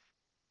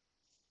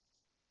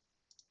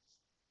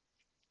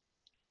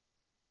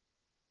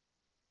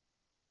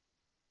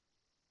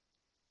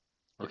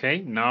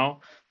 Okay,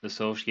 now the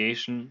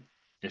association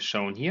is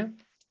shown here.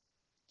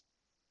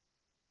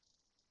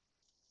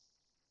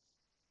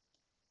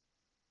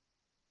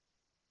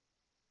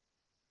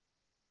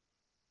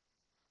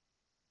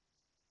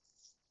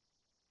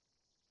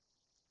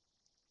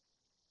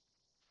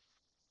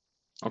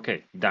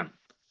 Okay, done.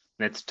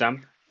 Let's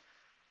jump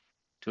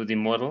to the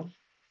model.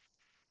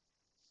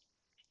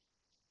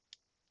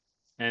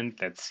 And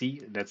let's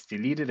see, let's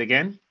delete it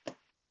again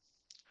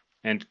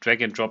and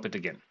drag and drop it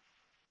again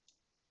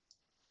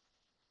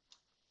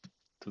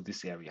to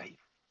this area here.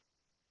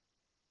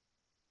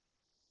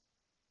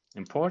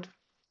 Import.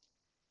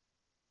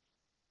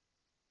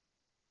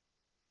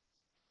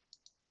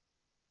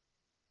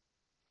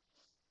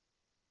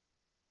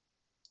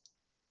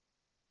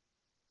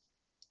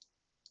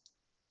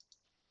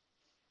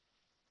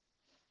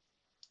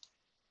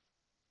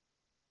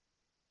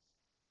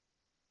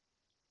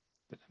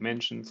 The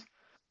dimensions,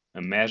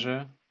 a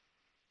measure.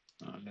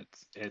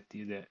 Let's add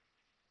the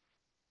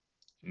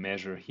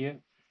measure here.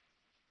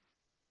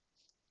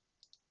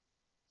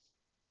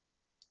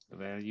 The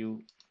value.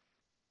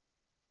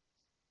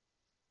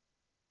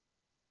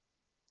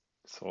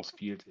 Source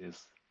field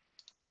is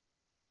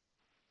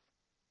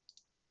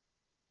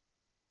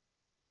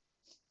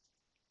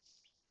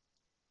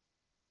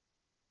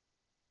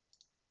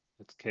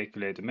let's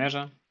calculate a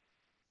measure.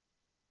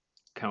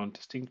 Count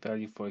distinct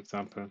value, for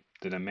example,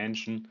 the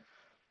dimension.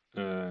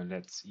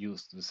 Let's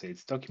use the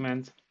sales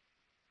document.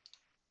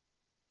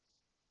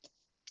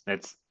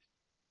 Let's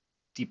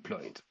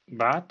deploy it,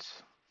 but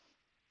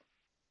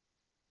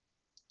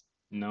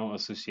no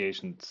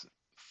associations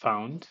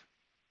found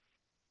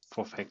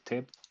for fact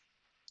table.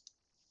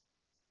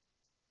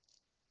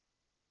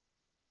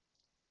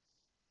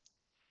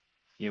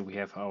 Here we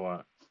have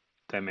our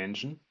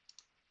dimension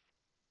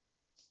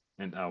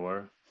and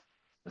our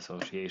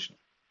association.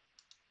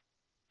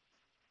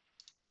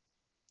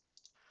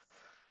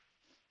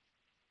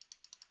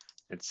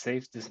 Let's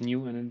save this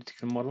new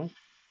analytical model.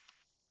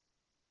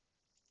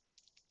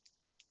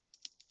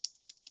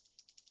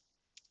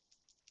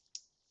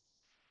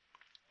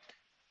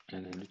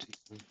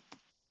 Analytical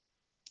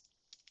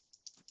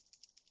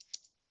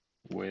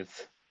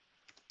with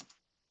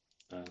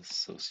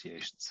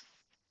associations.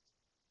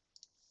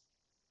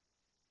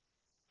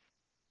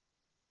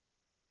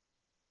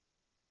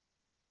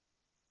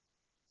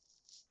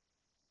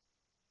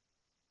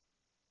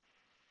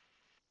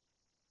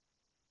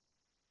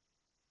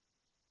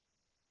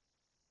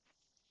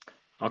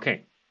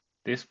 Okay,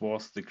 this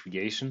was the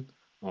creation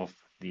of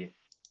the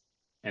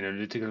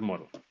analytical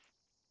model.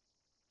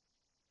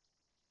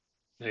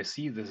 You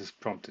see this is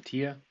prompted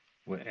here.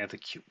 We'll add a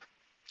cube.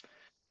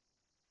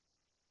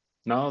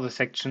 Now the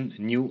section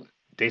new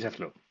data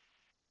flow.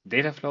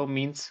 Data flow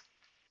means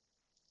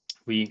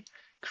we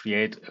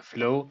create a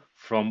flow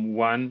from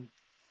one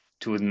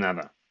to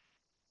another.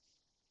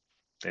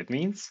 That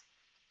means,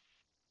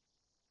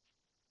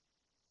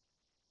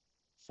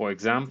 for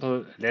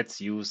example,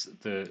 let's use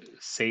the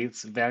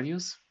sales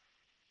values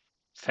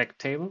fact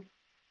table.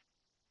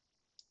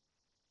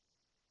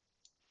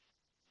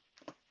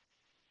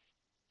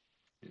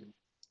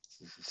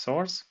 This is a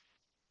source.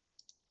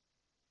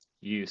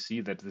 You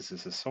see that this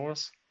is a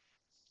source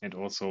and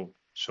also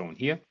shown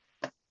here.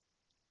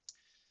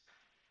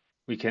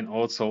 We can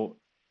also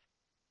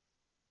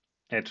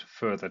add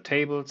further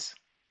tables,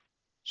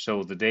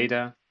 show the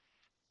data,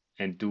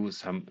 and do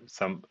some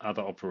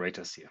other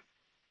operators here.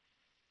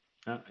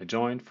 A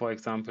join, for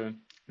example.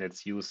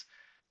 Let's use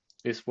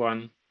this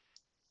one.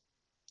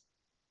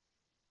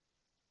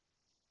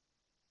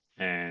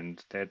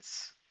 And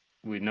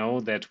we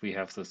know that we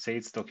have the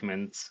sales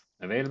documents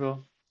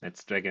available.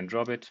 Let's drag and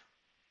drop it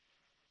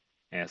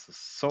as a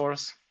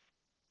source.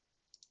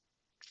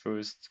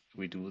 First,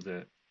 we do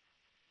the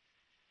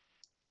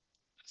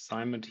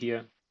assignment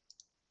here.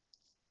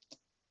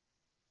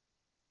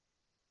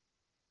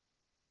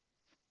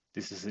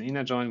 This is an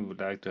inner join. We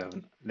would like to have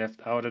a left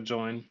outer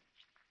join.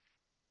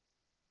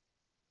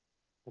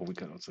 Or we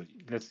can also,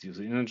 let's use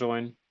the inner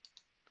join.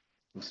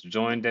 Use the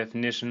join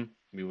definition.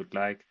 We would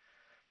like,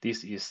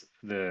 this is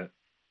the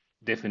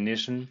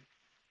definition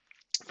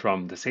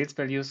from the sales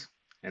values,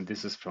 and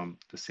this is from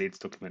the sales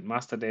document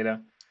master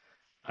data.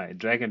 I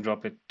drag and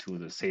drop it to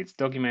the sales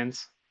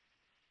documents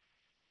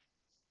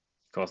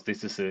because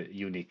this is a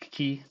unique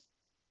key.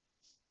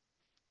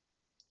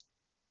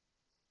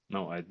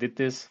 Now I did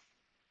this.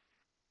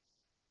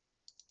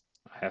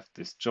 I have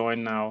this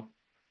join now.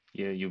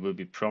 Here you will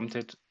be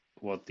prompted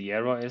what the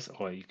error is,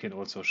 or you can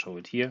also show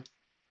it here.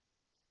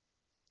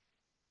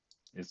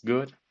 It's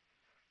good,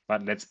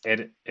 but let's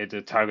add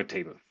a target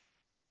table.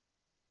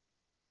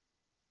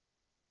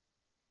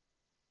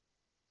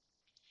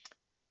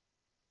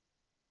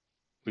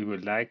 We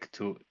would like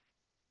to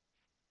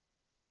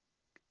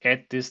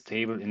add this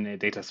table in a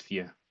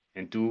Datasphere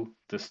and do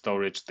the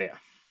storage there.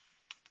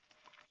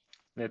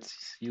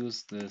 Let's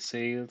use the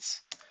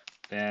sales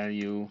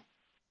value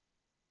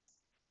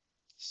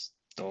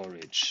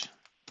storage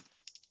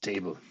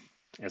table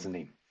as a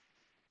name.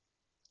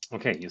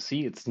 Okay, you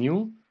see it's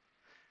new.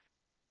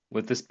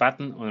 With this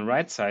button on the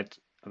right side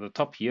at the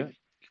top here,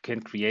 you can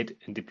create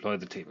and deploy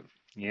the table.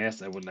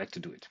 Yes, I would like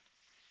to do it.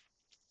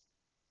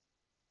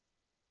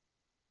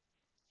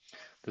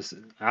 This,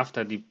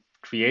 after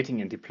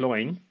creating and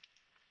deploying,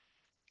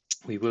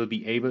 we will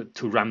be able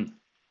to run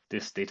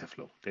this data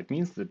flow. That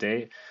means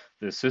the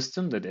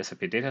system, the SAP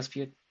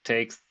Datasphere,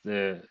 takes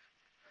the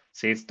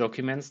sales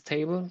documents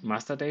table,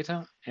 master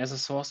data, as a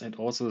source, and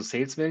also the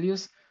sales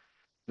values.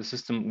 The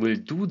system will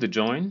do the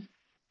join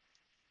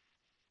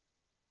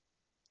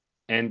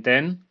and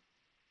then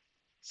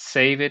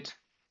save it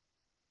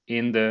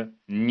in the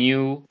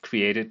new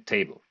created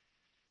table.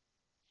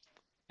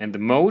 And the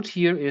mode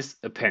here is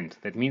append.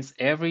 That means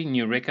every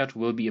new record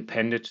will be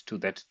appended to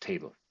that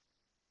table.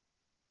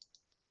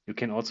 You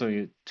can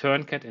also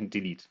turn cat and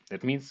delete.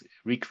 That means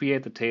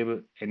recreate the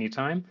table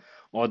anytime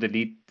or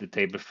delete the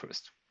table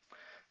first.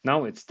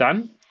 Now it's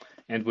done.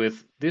 And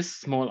with this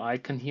small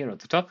icon here at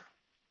the top,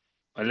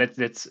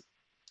 let's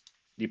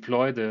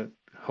deploy the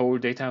whole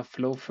data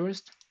flow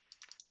first.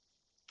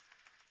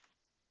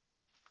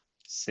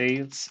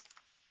 Sales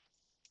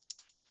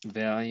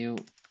value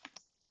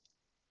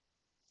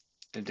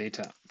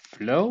data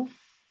flow.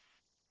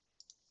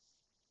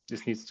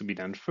 This needs to be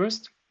done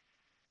first.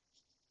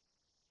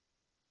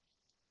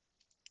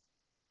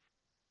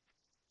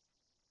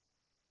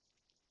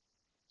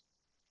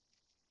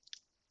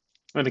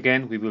 And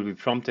again, we will be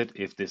prompted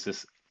if this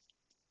is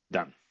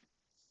done.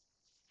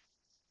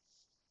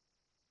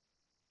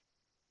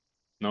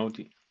 Now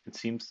it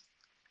seems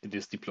it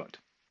is deployed.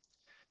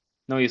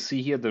 Now you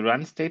see here the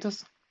run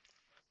status.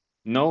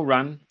 No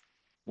run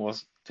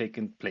was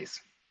taken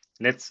place.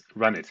 Let's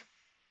run it.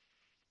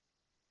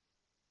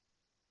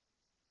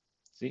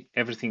 See,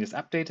 everything is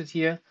updated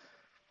here.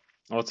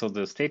 Also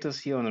the status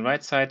here on the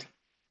right side.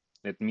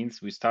 That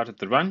means we started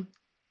the run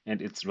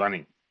and it's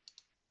running.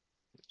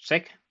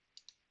 Check.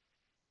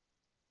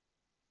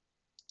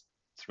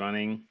 It's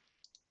running.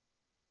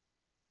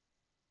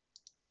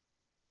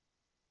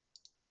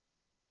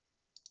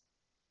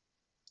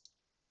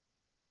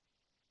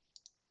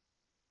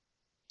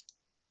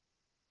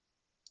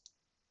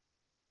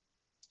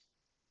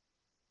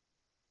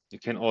 You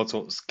can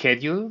also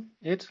schedule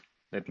it.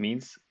 That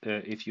means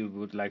if you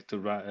would like to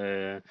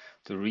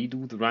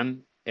redo the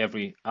run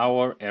every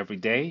hour, every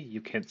day,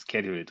 you can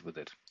schedule it with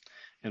it.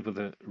 And with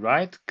the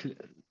right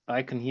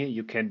icon here,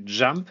 you can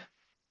jump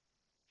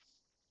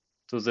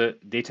to the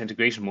data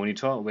integration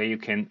monitor where you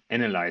can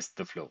analyze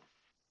the flow.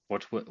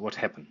 What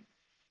happened?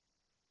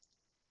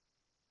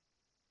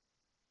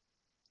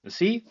 You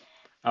see,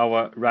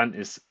 our run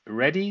is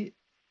ready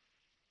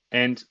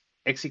and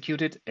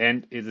executed,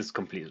 and it is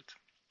completed.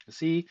 You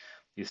see,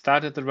 we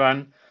started the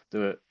run,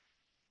 the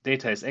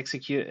data is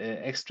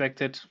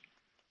extracted,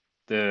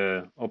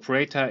 the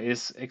operator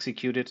is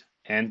executed,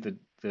 and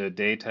the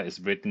data is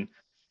written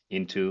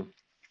into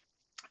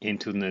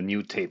the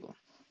new table.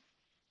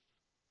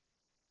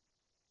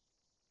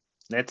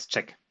 Let's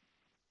check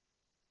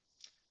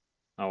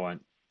our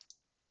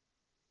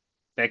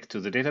back to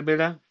the data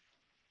builder.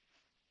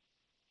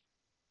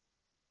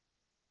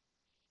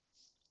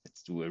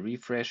 Let's do a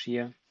refresh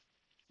here,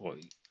 or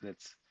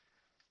let's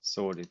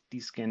sort it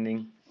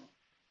descending.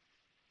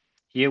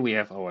 Here we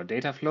have our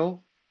data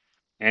flow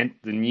and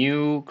the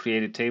new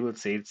created table,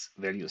 sales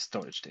value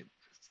storage table.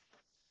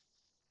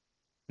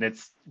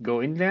 Let's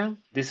go in there.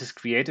 This is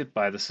created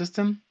by the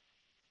system,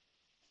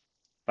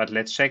 but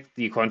let's check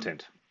the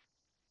content.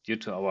 Due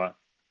to our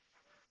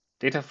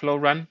data flow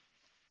run,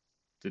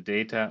 the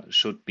data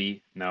should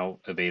be now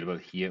available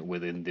here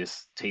within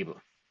this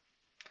table.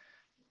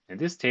 And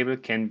this table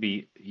can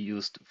be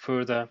used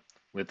further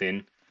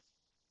within.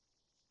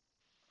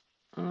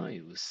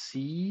 You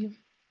see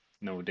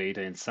no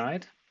data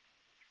inside.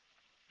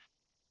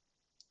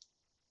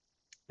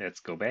 Let's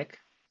go back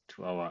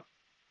to our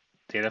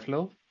data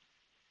flow.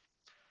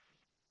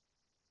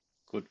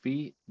 Could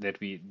be that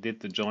we did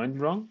the join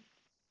wrong.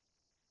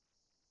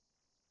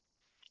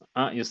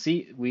 You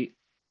see, we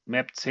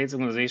mapped sales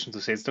organization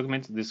to sales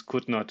document. This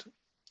could not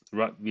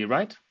be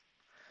right.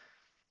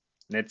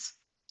 Let's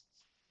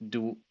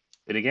do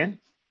it again.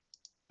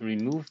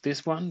 Remove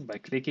this one by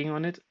clicking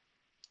on it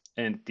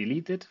and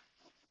delete it.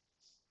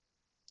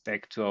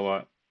 Back to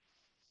our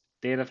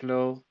data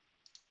flow,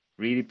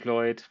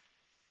 redeploy it.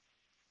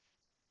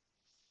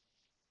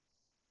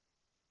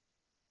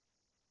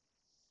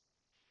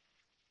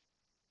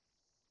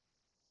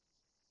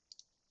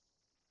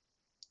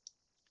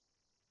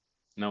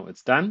 Now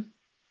it's done.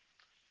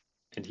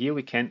 And here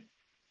we can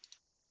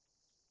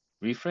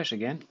refresh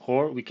again,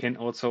 or we can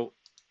also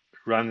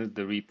run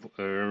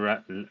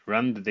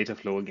the data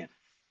flow again.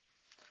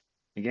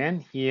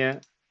 Again,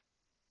 here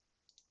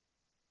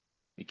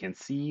we can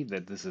see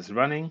that this is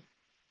running.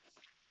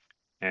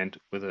 And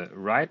with a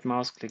right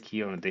mouse click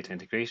here on the data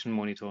integration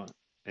monitor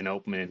and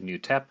open a new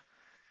tab,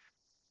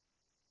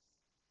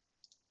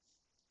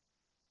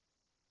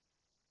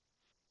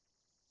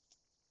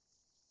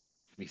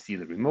 we see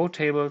the remote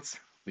tables,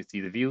 we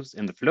see the views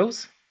and the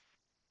flows,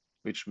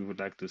 which we would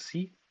like to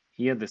see.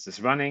 Here, this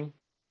is running.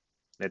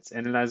 Let's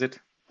analyze it.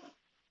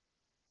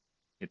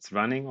 It's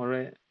running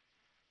already.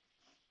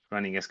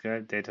 Running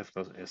SQL data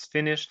flow is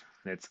finished.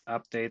 Let's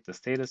update the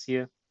status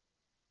here.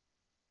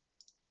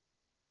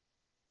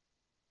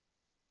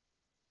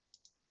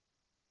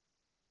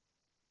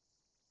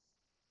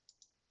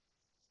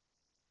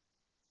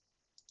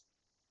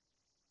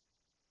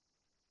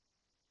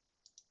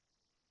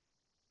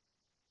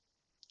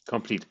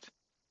 Completed.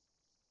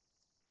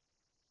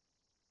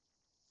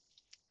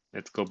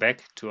 Let's go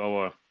back to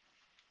our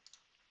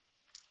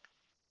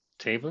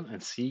table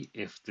and see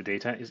if the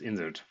data is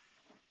inserted.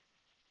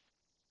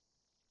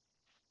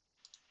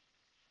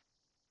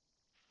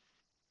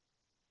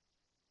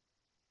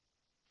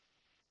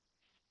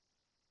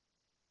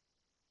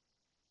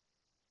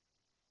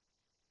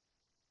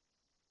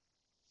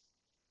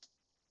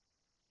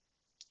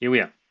 Here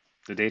we are.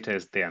 The data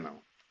is there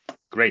now.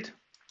 Great.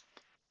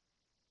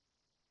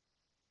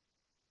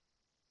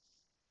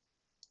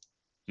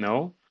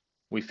 Now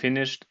we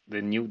finished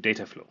the new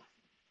data flow.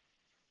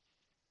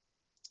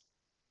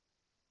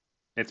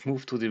 Let's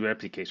move to the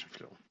replication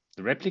flow.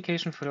 The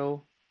replication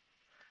flow,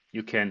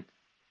 you can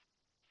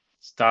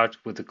start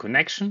with a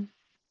connection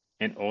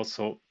and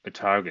also a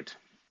target.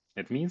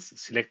 That means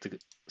select the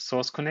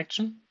source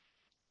connection.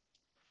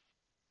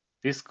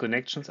 These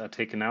connections are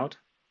taken out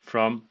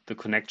from the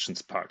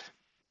connections part.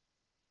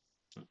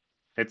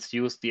 Let's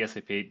use the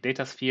SAP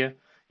Datasphere.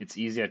 It's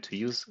easier to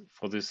use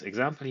for this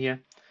example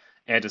here.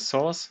 Add a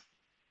source.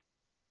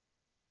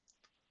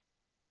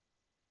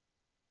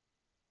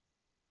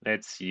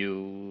 Let's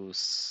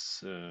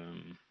use,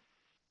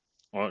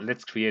 or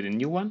let's create a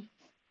new one.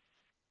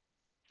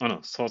 Oh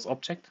no, source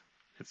object.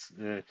 Let's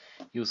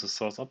use a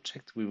source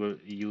object. We will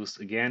use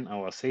again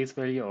our sales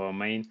value, our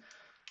main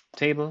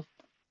table.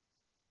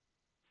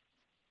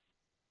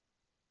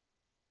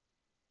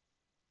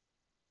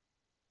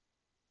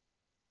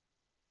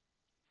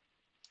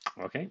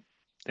 Okay,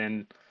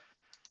 then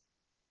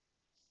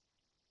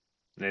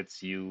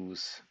let's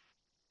use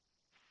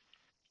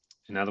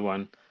another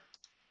one.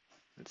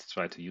 Let's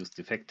try to use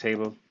the fact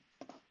table.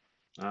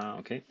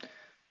 Okay.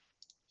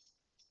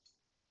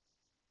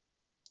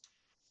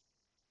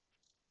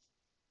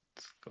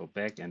 Let's go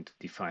back and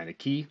define a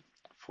key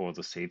for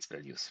the sales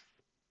values.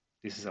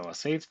 This is our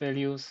sales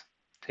values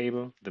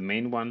table, the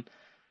main one.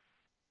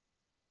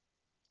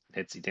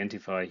 Let's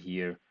identify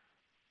here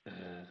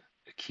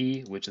a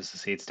key, which is the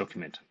sales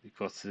document,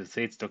 because the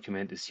sales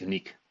document is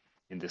unique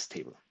in this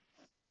table.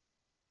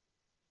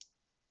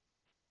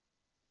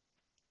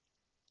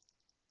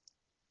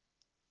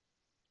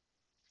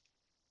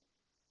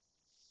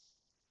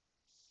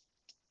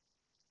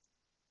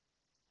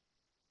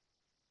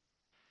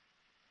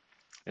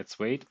 Let's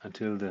wait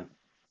until the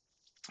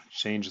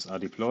changes are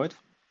deployed.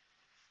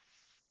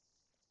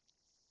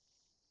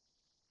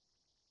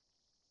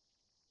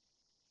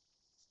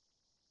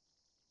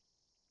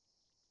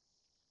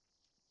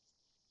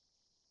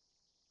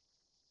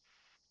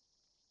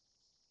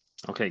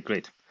 Okay,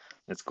 great.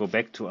 Let's go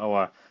back to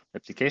our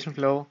replication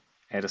flow,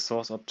 add a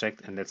source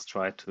object, and let's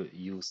try to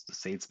use the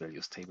sales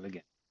values table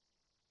again.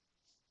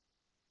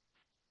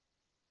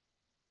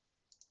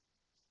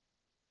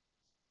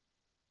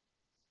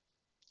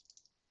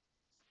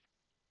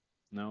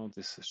 Now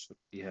this should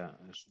be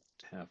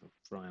should have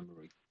a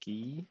primary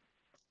key.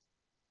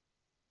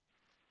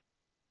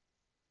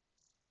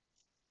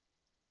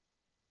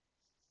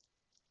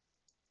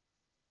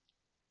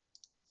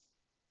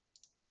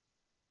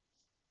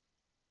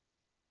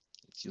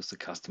 Let's use the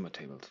customer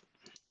tables.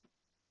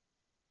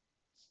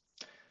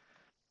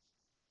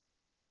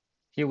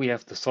 Here we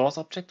have the source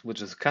object,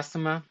 which is a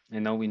customer,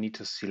 and now we need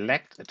to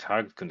select a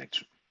target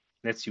connection.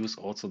 Let's use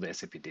also the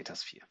SAP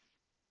Datasphere.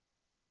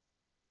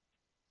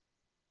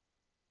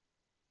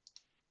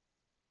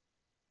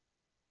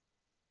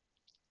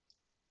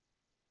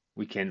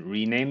 We can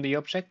rename the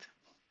object,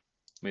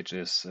 which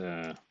is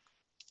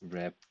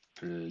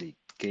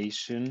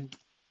replication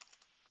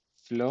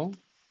flow,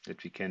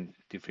 that we can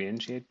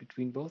differentiate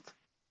between both.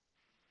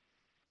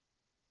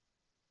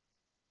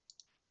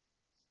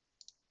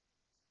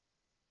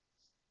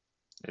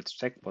 Let's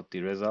check what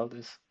the result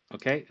is.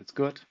 Okay, it's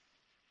good.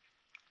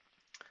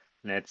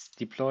 Let's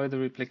deploy the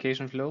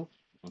replication flow.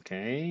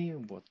 Okay,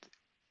 what?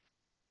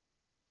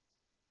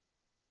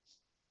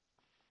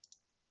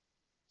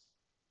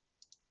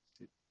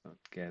 Did not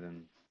get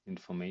an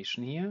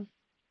information here.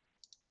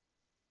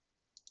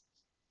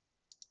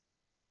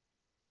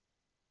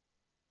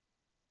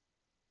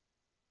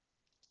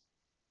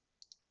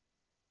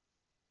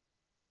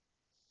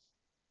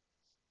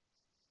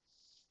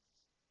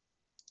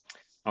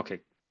 Okay,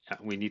 yeah,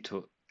 we need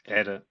to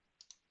add a.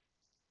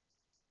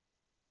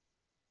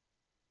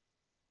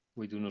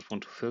 We do not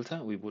want to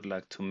filter. We would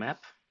like to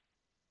map.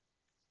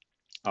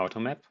 Auto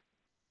map.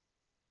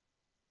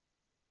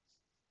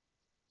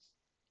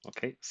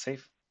 Okay,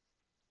 save.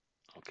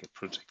 Okay,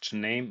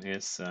 projection name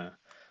is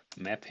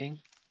mapping.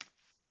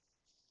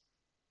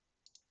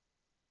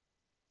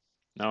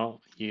 Now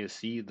here you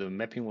see the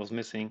mapping was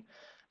missing,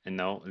 and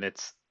now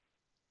let's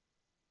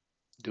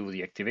do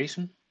the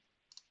activation.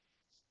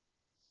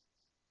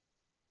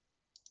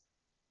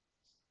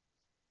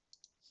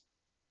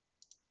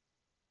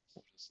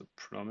 What is the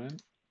problem?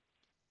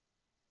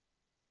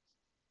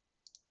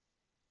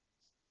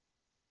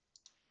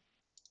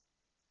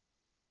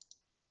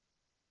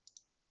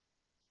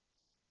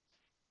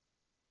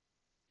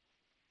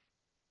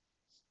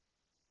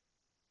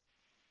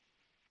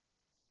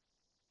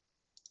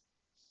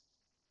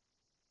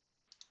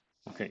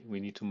 Okay, we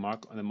need to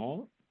mark them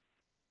all.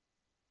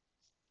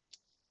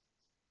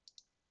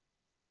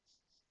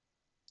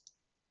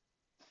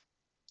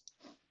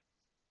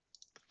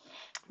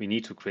 We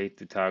need to create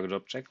the target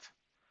object.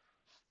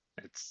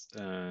 Let's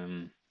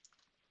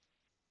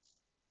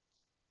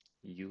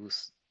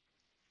use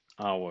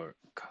our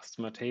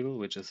customer table,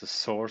 which is a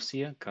source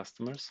here,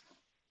 customers.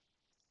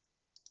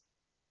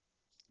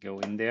 Go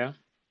in there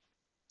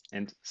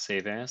and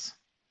save as.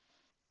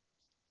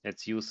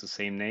 Let's use the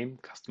same name,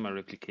 customer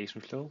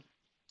replication flow.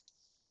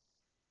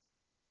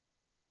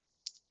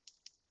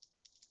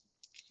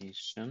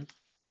 Replication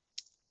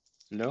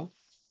flow.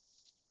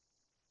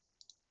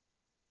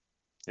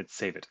 Let's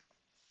save it.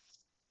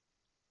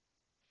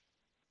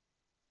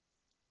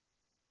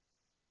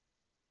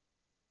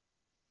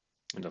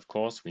 And of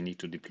course, we need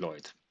to deploy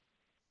it.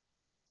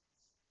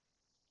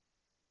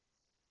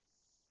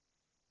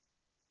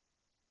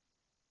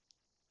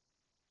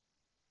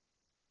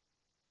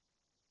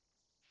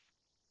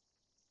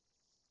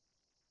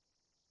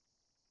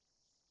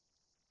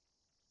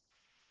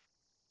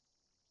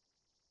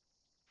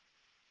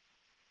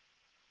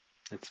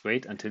 Let's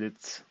wait until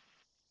it's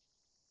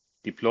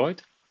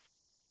deployed.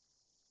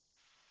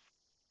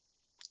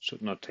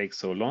 Should not take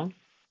so long.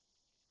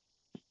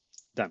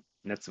 Done.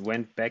 Let's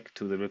went back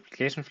to the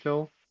replication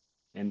flow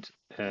and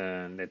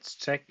let's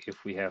check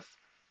if we have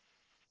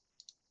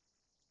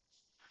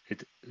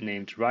it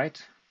named right.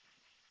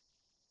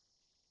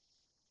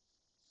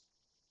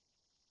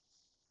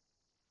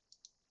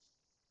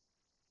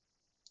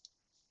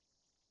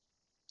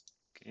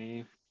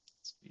 Okay,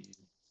 let's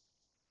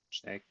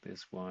check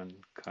this one,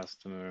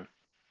 customer.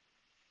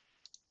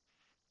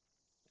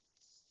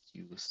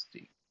 Use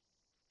the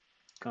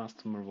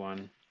customer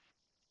one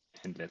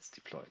and let's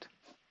deploy it.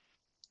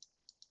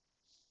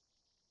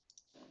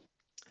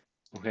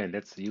 Okay,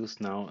 let's use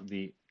now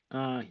the,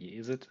 here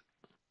is it.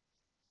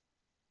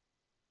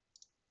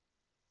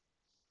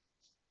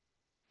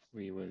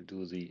 We will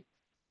do the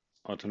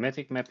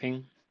automatic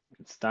mapping.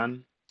 It's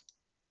done.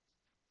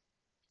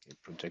 Okay,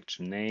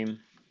 projection name,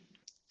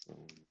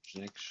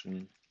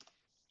 projection.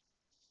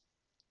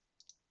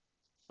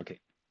 Okay,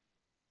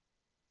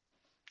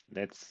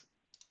 let's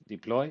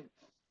deploy.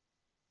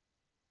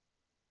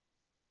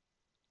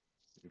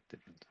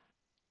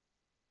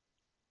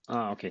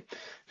 Okay.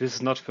 This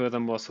is not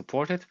furthermore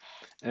supported,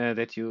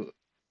 that you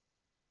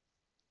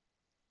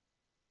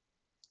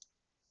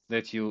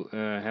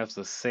have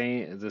the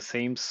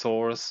same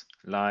source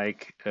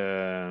like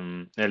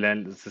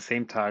the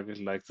same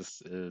target like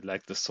this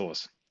like the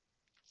source,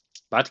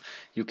 but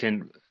you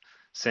can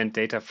send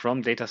data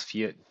from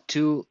Datasphere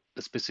to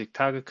a specific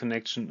target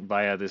connection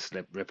via this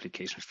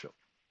replication flow.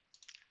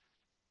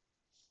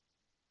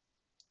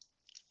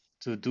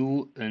 To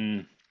do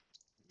a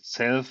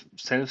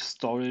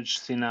self-storage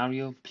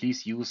scenario,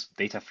 please use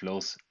data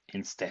flows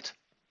instead.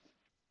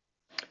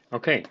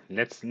 Okay,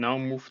 let's now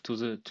move to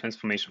the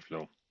transformation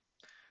flow.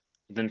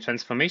 In the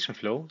transformation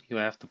flow, you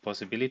have the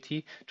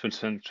possibility to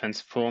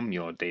transform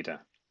your data.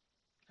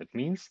 That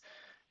means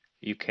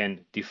you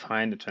can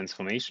define a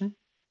transformation.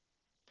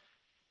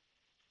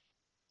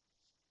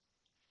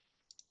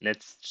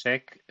 Let's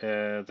check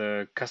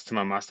the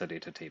customer master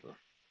data table.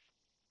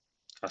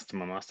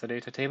 Customer master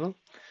data table.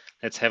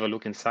 Let's have a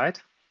look inside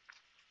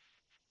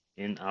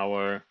in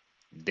our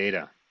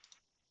data.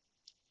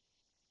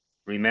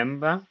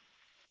 Remember,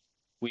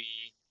 we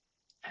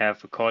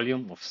have a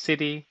column of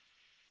city,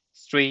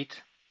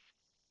 street,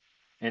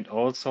 and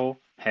also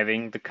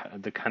having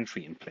the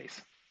country in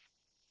place.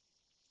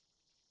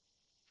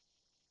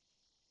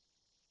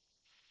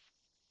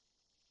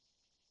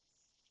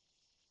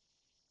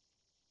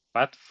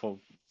 But for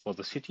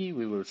the city,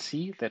 we will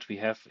see that we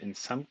have in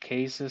some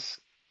cases,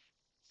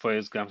 for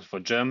example, for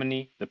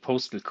Germany, the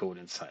postal code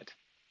inside.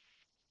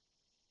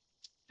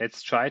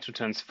 Let's try to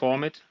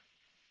transform it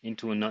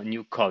into a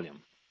new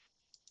column.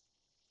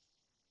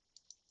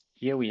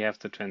 Here we have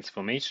the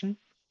transformation,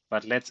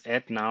 but let's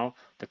add now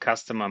the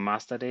customer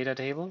master data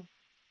table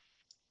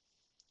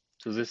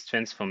to this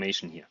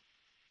transformation here.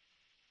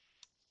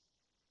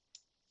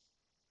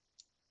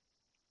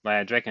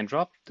 Via drag and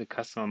drop, the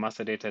customer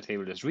master data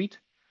table is read,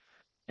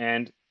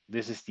 and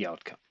this is the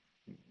outcome,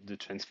 the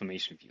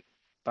transformation view.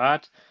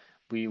 But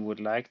we would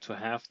like to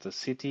have the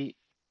city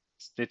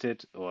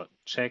splitted or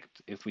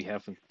checked if we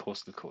have a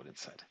postal code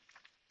inside.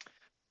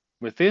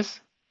 With this,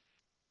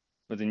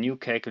 with a new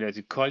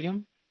calculated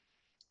column,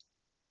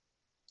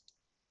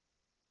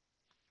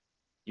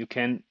 you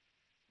can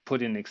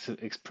put in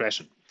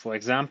expression. For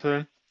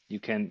example, you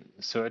can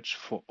search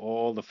for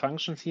all the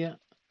functions here.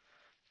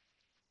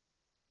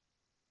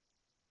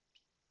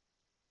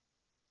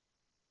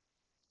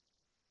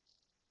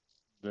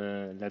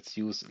 Let's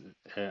use,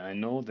 I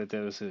know that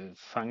there is a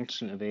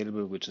function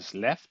available which is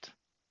left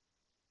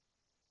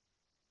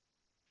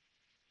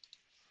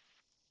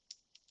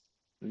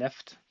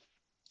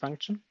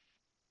function.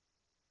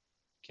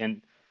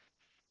 Can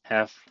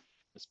have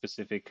a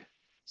specific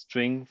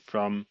string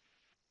from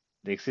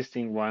the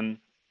existing one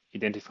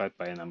identified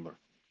by a number.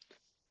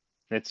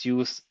 Let's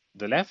use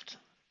the left.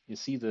 You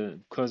see the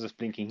cursor is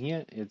blinking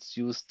here. It's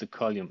used the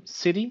column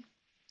city,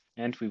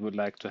 and we would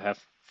like to have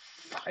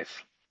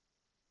 5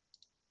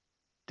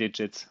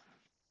 digits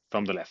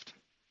from the left.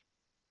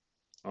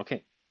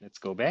 Okay, let's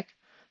go back.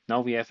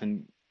 Now we have a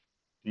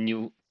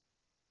new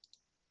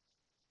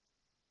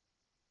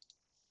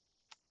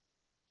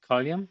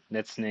column.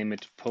 Let's name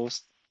it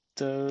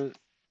postal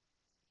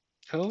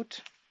code.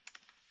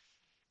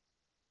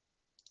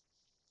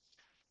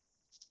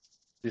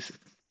 This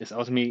is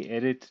automatically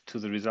added to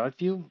the result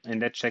view,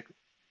 and let's check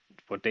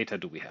what data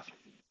do we have.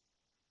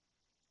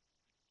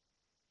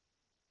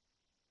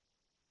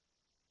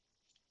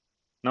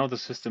 Now the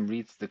system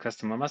reads the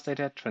customer master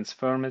data,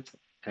 transform it,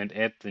 and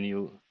add the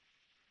new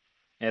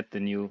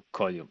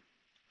column.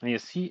 And you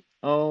see,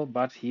 oh,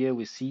 but here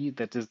we see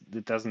that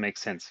it doesn't make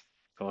sense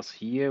because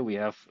here we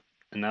have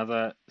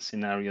another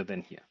scenario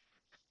than here.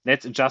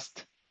 Let's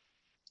adjust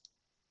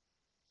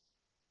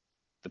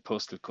the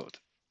postal code.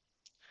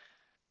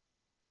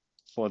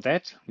 For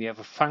that, we have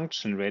a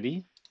function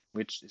ready,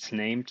 which is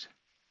named,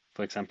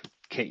 for example,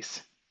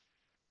 case.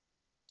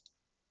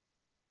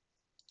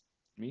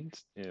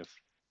 Means if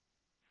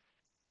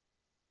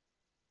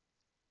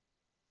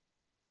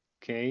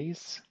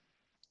case,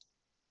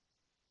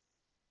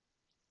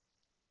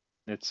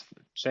 let's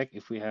check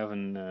if we have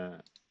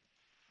a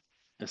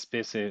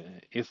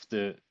specific, if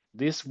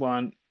this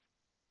one,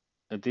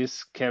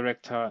 this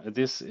character,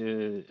 this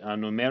are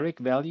numeric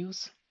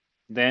values,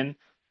 then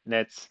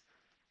let's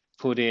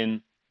put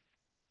in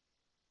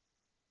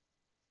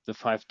the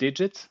 5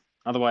 digits.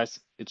 Otherwise,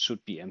 it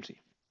should be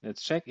empty.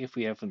 Let's check if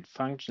we have a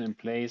function in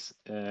place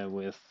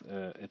with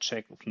a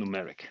check of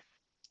numeric.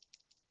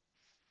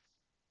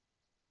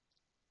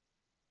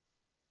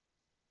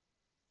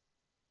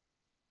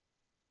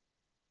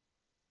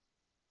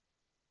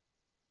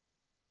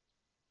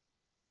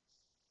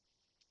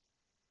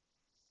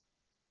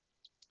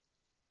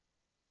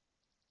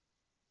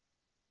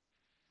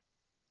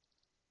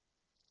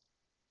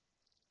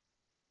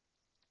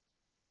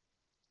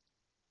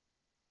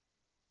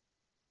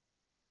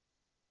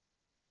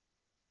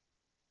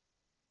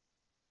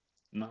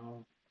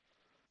 Now,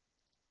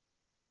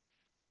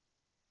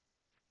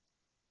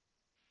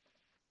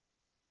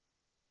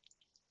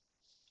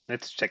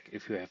 let's check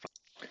if you have.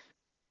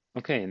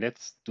 Okay,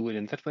 let's do it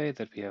in that way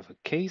that we have a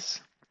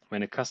case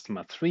when a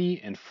customer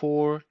 3 and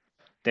 4,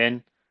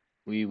 then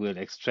we will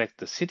extract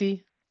the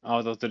city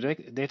out of the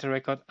data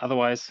record.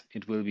 Otherwise,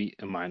 it will be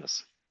a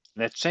minus.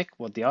 Let's check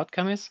what the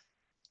outcome is.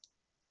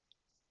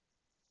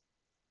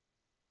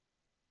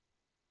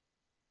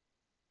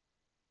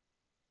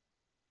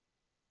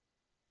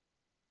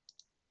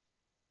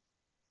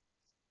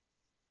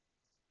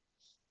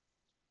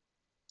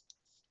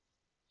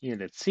 Here,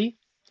 let's see.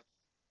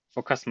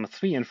 For customer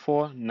 3 and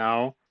 4,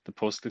 now the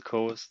postal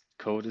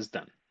code is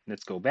done.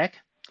 Let's go back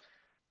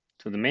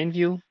to the main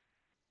view.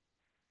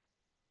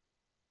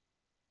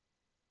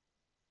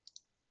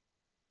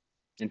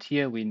 And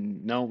here we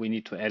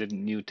need to add a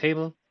new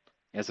table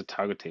as a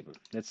target table.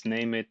 Let's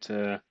name it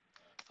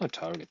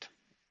target,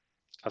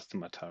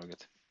 customer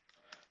target,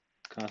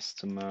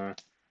 customer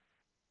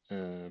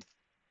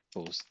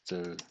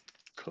postal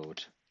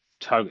code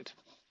target.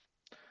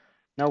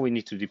 Now we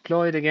need to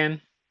deploy it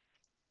again.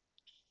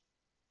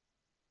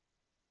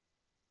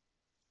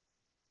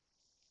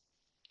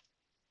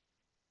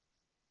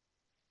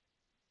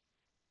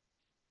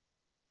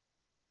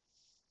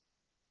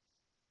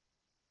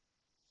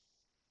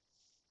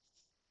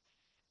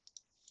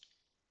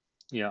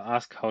 Yeah,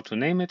 ask how to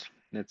name it.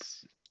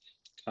 Let's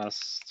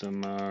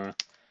customer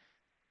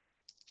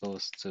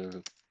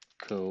postal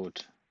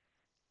code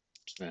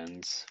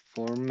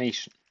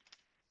transformation.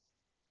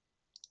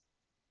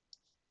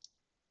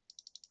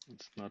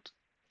 It's not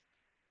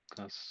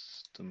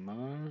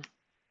customer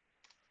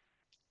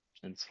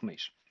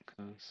transformation.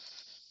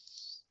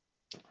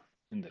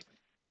 In that way.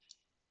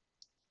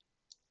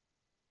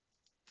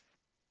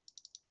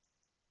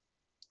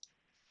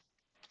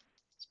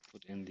 Let's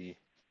put in the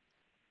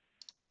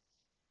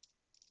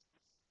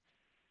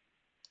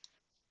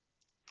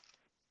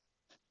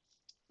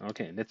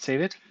okay. Let's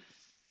save it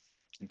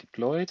and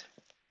deploy it.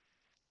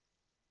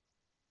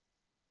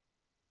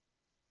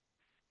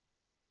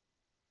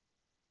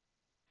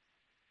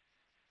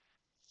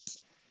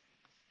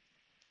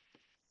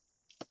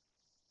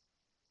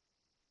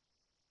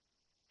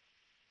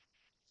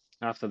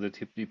 After the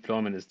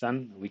deployment is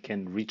done, we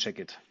can recheck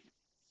it.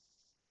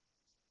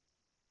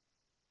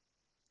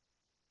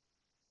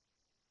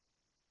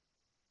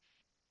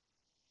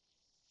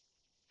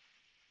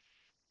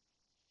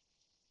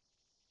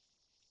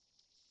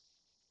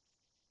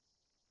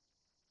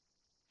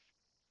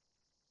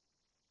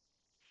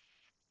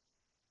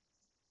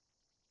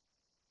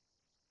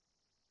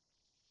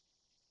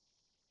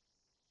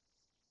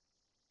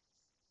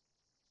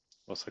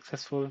 Was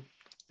successful.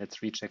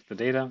 Let's recheck the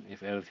data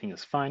if everything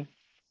is fine,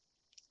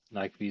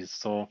 like we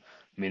saw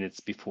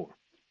minutes before.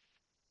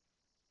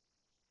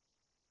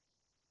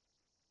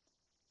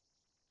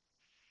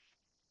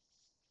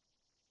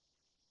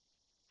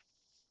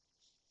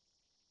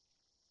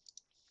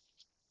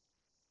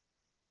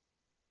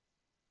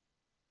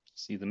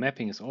 See, the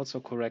mapping is also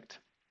correct.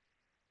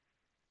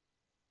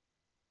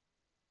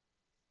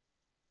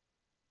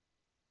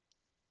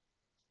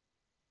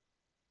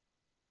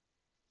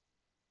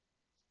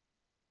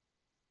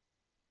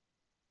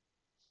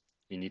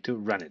 We need to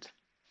run it.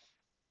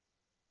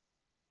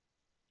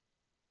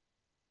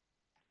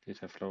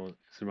 Data flow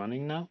is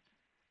running now.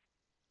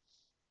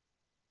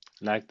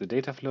 Like the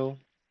data flow,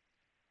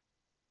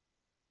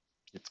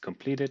 it's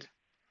completed.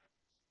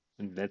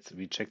 And let's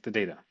recheck the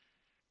data.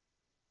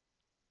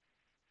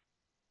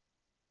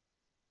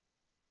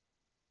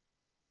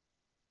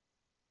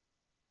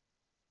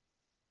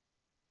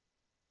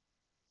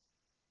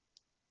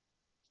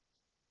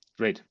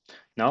 Great.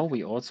 Now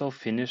we also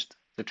finished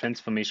the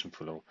transformation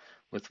flow,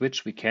 with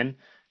which we can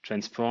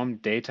transform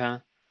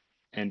data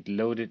and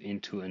load it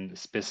into a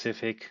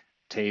specific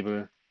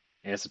table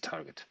as a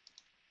target.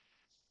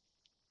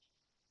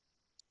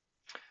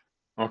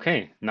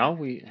 Okay, now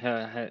we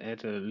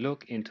had a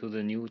look into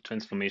the new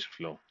transformation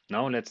flow.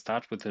 Now let's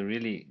start with a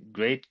really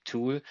great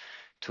tool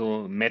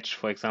to match,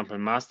 for example,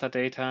 master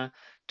data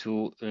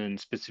to a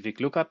specific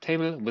lookup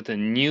table with a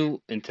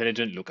new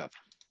intelligent lookup.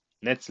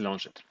 Let's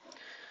launch it.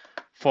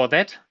 For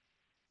that,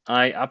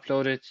 I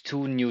uploaded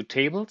 2 new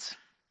tables,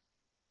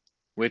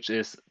 which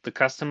is the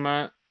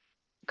customers,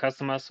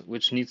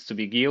 which needs to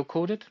be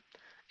geocoded,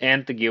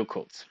 and the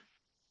geocodes.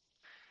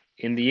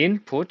 In the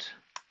input,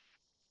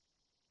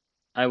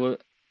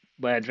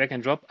 by drag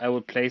and drop, I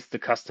will place the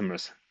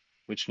customers,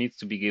 which needs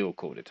to be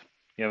geocoded.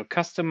 We have a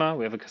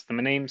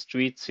customer name,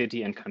 street,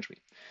 city, and country.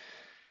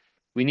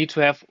 We need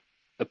to have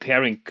a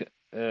pairing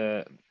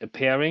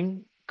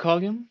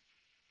column,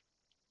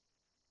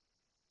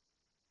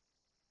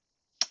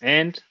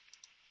 and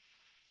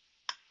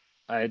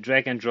I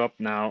drag and drop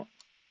now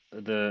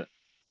the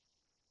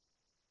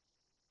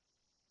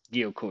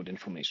geocode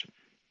information.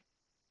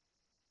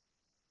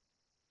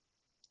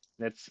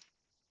 Let's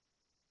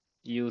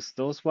use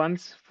those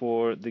ones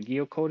for the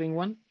geocoding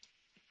one.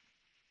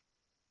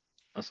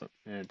 Also,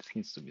 this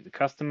needs to be the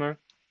customer,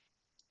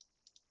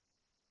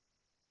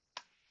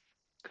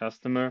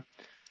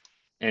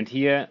 and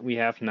here we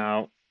have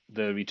now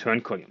the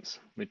return columns,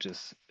 which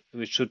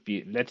should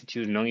be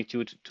latitude and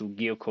longitude to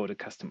geocode a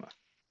customer.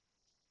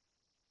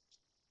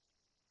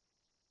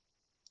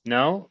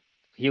 Now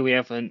here we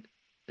have a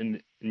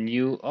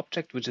new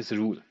object, which is a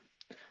rule.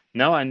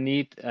 Now I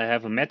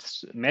have a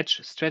match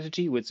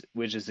strategy, which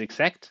is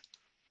exact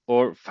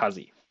or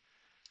fuzzy.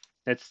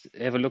 Let's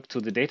have a look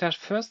to the data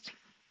first.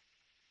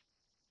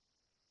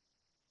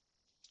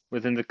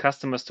 Within the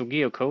customers to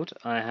geocode,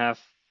 I have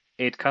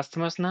 8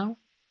 customers now.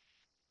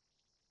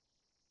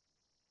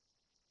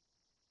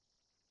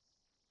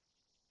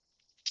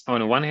 On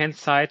the one hand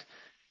side,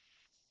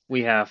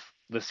 we have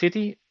the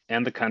city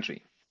and the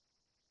country.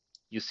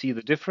 You see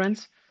the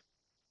difference.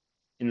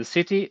 In the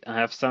city, I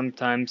have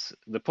sometimes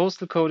the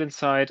postal code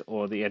inside,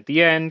 or at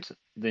the end,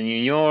 the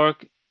New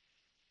York,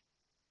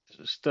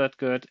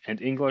 Stuttgart,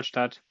 and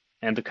Ingolstadt,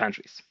 and the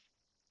countries.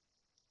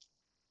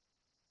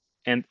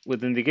 And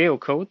within the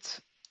geocodes,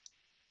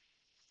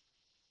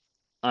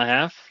 I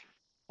have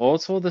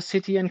also the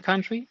city and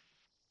country.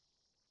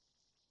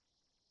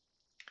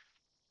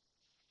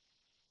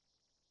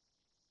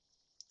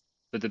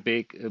 With the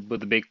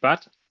big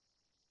but,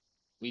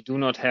 we do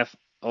not have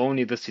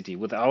only the city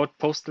without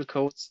postal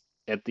codes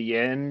at the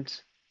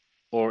end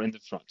or in the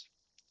front.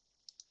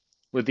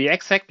 With the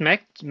exact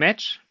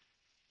match,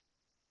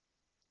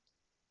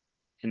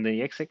 in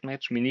the exact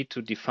match, we need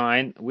to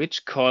define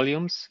which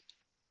columns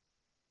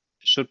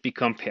should be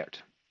compared.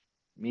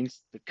 It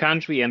means the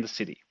country and the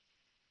city.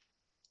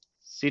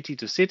 City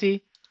to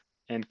city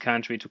and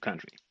country to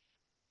country.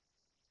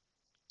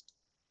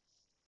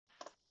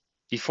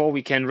 Before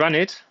we can run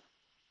it,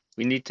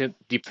 we need to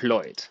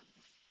deploy it.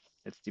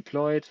 Let's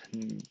deploy it.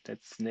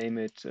 Let's name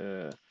it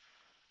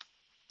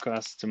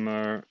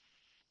customer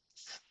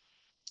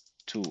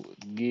to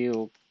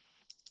geocode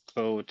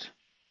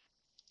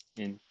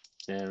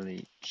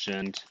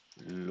Intelligent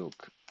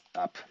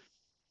Lookup.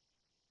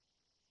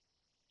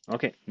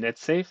 Okay,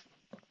 let's save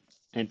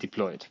and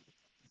deploy it.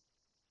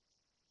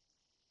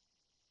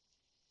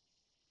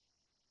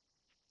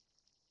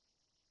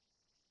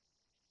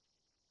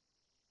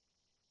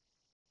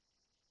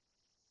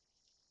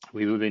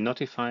 We will be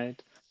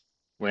notified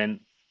when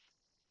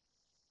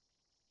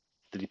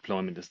the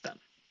deployment is done.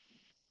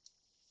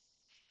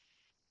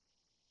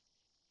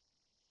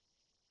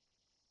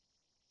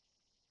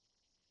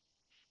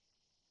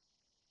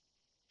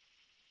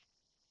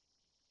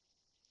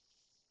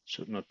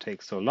 Should not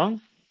take so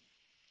long.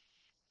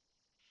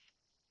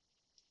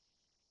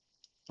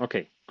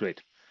 Okay,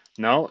 great.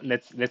 Now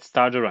let's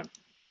start a run.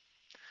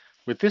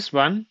 With this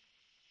run,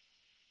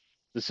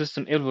 the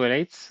system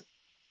evaluates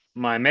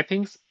my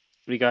mappings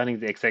regarding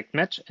the exact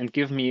match and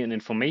give me an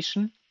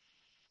information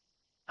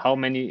how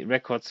many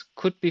records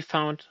could be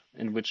found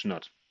and which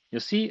not. You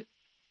see,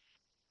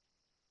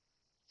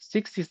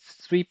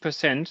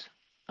 63%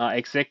 are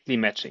exactly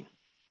matching.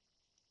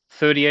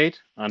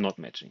 38 are not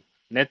matching.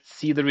 Let's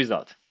see the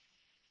result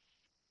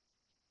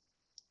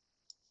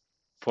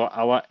for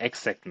our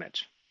exact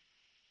match.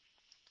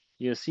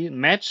 You see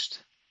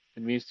matched,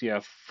 it means you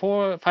have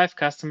 5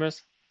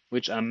 customers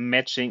which are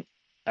matching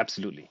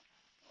absolutely,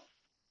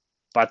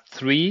 but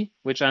 3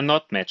 which are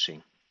not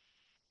matching.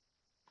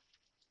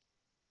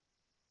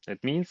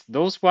 That means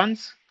those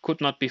ones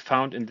could not be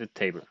found in the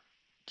table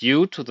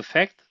due to the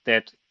fact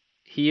that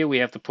here we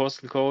have the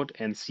postal code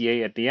and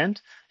CA at the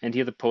end, and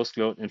here the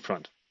postal code in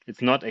front.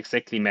 It's not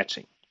exactly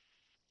matching.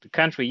 The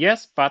country,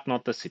 yes, but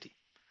not the city.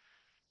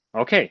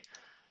 Okay,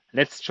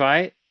 let's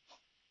try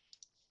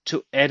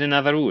to add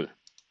another rule.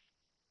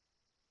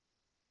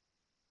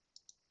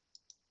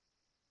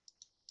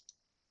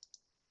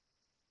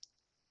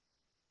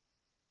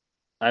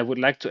 I would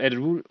like to add a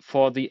rule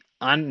for the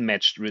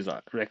unmatched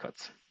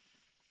records.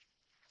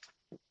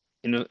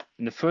 In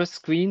the first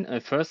screen,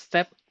 first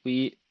step,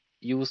 we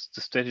use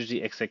the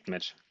strategy exact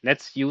match.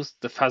 Let's use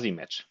the fuzzy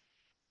match.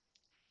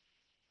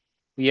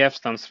 We have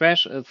some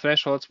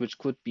thresholds which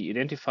could be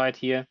identified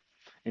here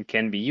and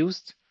can be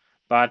used,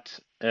 but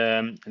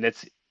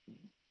let's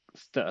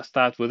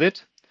start with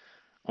it.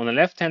 On the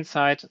left-hand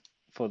side,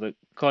 for the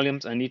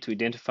columns, I need to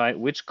identify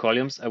which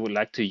columns I would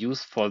like to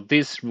use for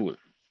this rule.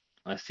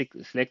 I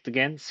select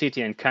again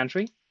city and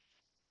country,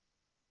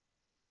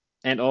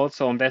 and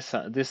also on this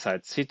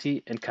side,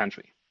 city and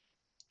country.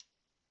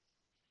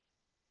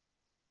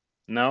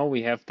 Now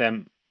we have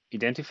them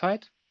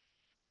identified.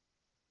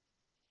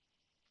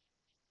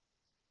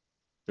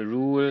 The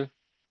rule,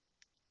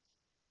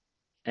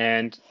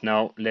 and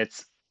now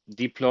let's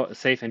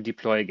save and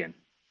deploy again.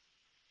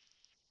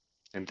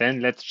 And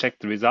then let's check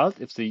the result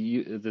if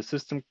the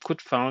system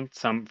could find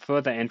some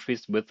further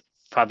entries with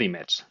fuzzy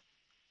match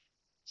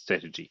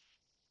strategy.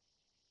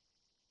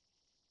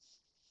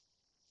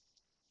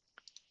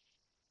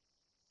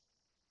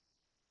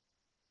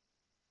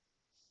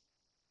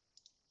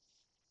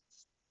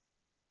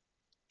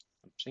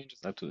 Changes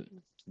up to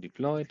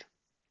deploy.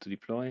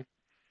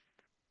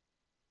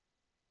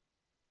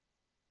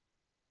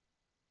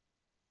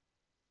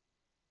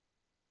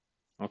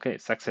 Okay,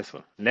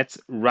 successful. Let's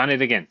run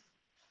it again.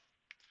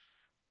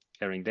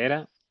 Clearing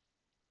data.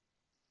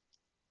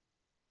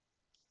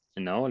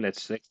 And now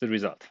let's check the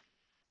result.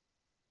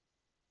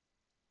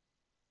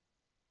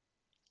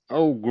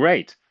 Oh,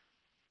 great.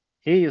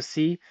 Here you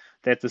see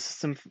that the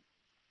system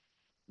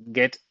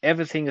get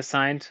everything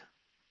assigned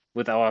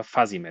with our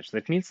fuzzy match.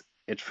 That means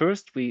at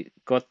first we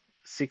got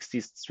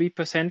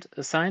 63%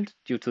 assigned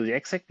due to the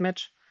exact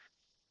match,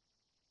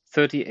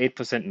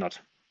 38% not.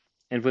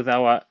 And with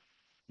our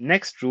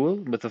next rule,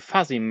 with the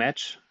fuzzy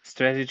match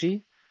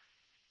strategy,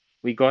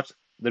 we got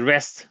the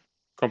rest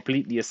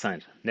completely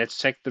assigned. Let's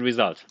check the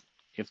result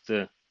if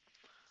the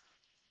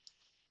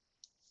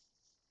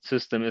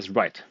system is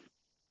right.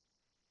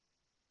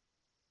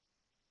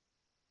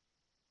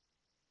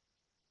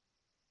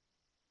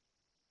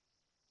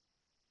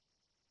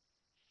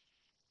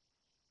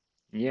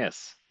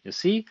 Yes, you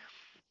see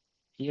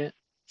here,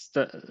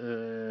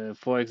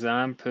 for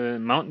example,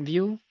 Mountain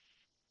View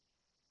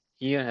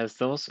here has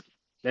those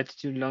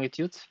latitude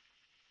longitudes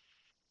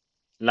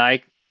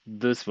like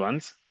this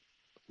ones,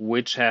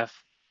 which have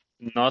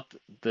not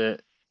the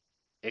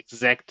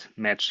exact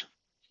match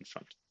in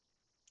front.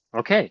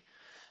 Okay,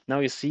 now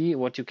you see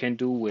what you can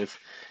do with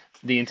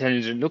the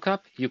intelligent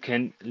lookup. You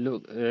can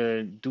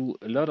do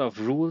a lot of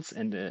rules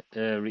and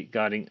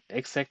regarding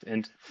exact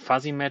and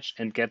fuzzy match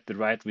and get the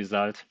right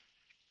result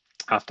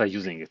after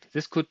using it.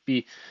 This could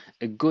be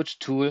a good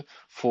tool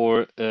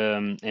for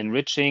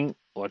enriching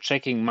or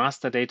checking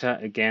master data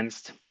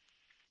against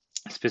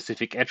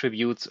specific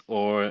attributes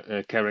or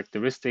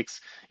characteristics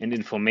and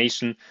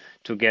information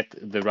to get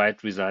the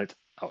right result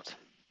out.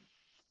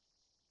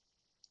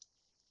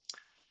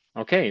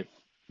 Okay,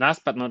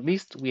 last but not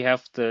least, we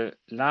have the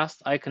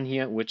last icon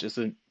here, which is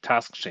a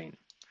task chain.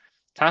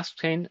 Task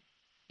chain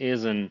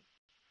is a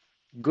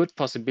good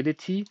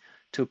possibility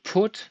to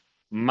put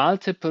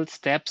multiple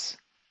steps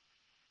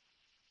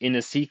in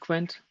a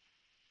sequence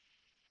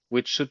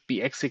which should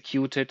be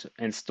executed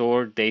and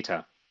store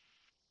data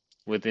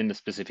within a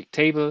specific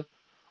table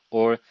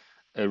or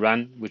a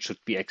run which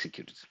should be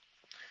executed.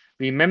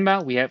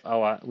 Remember, we have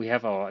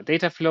our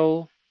data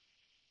flow,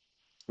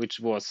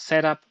 which was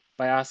set up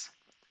by us.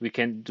 We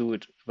can do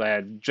it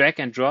via drag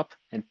and drop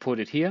and put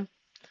it here.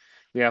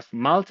 We have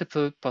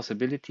multiple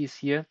possibilities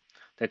here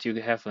that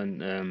you have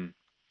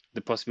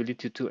the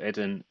possibility to add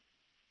a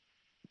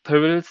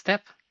parallel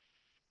step.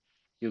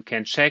 You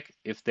can check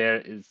if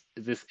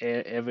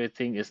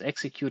everything is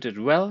executed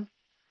well,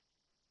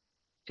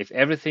 if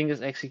everything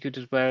is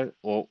executed well,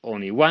 or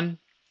only one.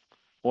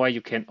 Or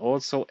you can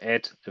also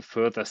add a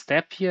further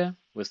step here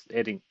with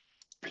adding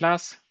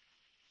plus.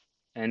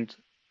 And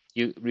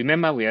you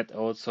remember we had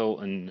also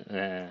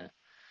a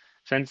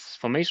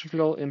transformation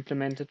flow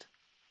implemented.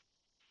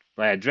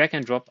 Via drag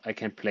and drop, I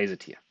can place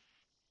it here.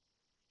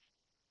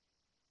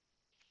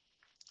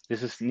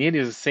 This is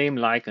nearly the same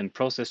like a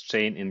process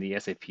chain in the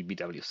SAP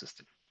BW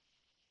system.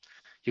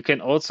 You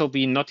can also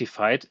be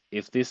notified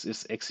if this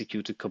is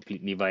executed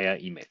completely via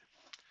email.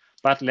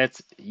 But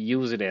let's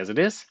use it as it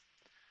is.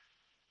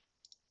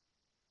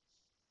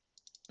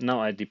 Now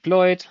I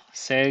deployed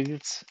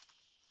sales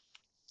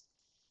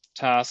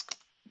task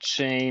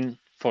chain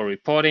for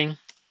reporting.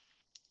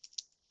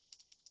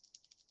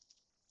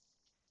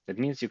 That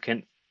means you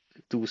can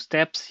do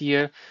steps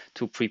here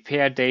to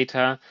prepare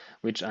data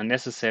which are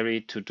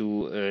necessary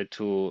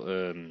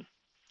to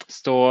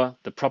store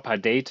the proper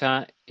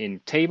data in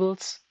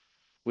tables,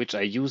 which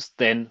I use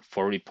then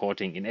for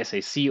reporting in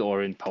SAC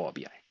or in Power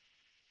BI.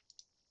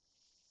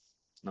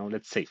 Now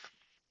let's save.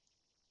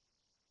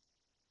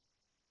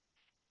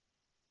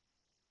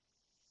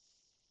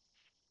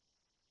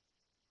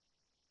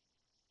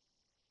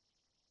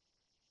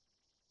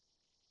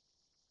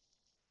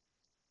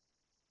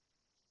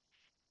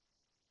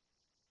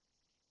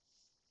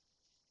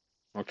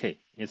 Okay,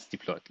 it's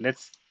deployed.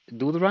 Let's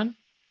do the run.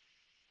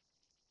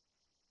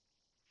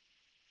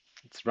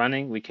 It's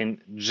running. We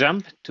can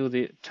jump to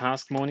the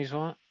task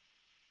monitor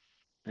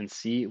and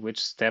see which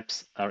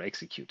steps are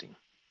executing.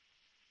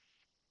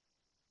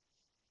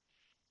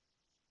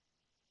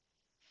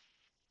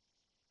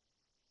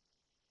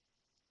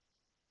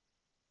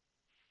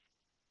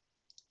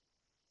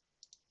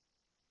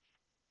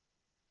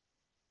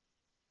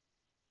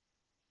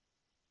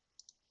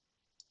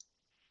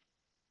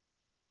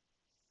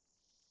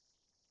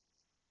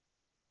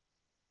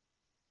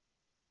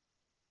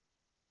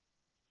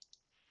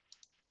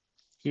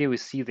 Here we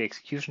see the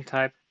execution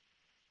type,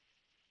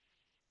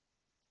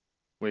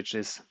 which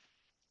is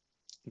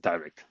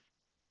direct.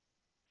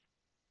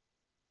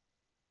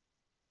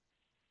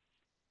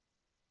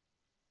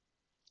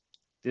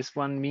 This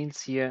one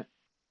means here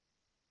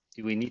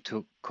we need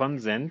to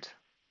consent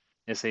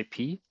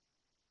SAP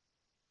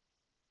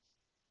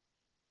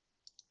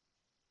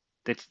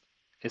that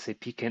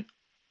SAP can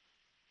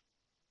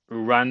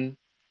run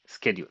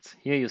schedules.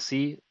 Here you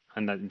see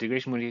under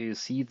integration module, you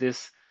see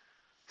this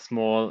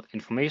small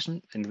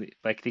information, and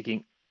by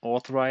clicking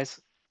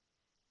authorize,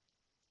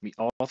 we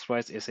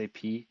authorize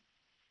SAP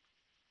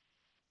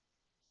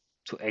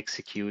to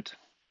execute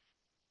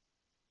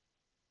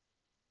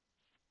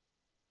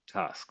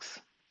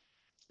tasks.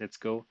 Let's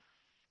go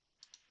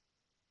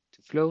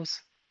to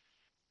flows.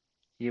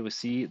 Here we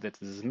see that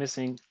this is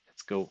missing.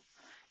 Let's go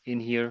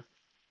in here.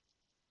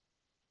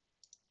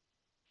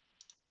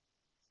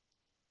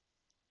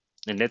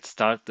 And let's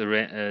start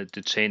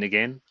the chain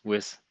again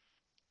with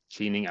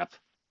cleaning up.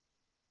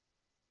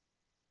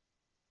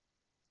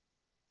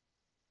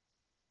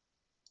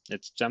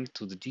 Let's jump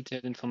to the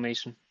detailed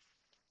information.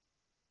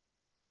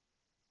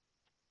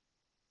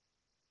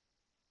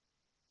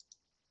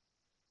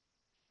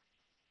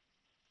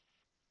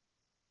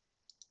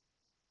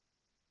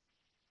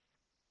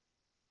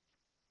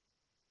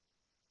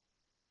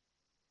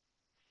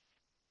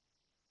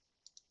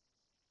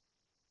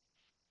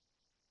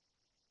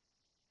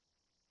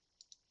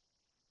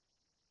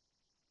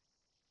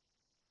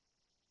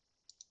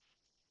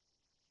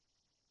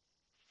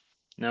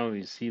 Now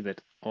we see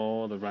that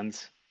all the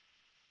runs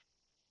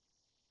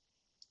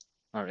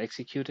are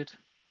executed.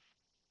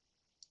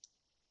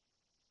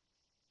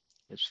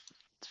 Let's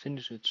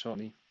finish it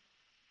shortly.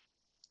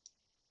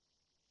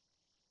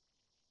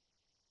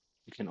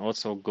 You can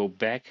also go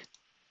back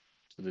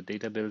to the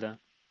data builder,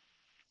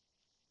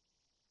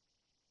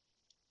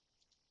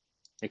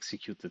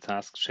 execute the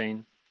task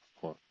chain,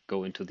 or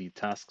go into the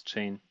task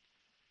chain.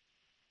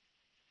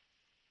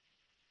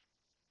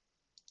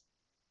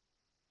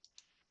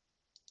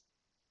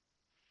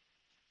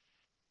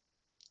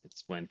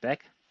 Let's went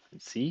back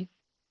and see.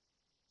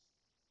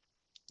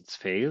 It's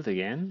failed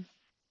again.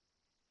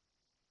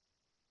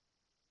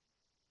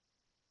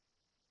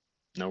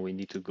 Now we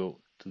need to go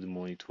to the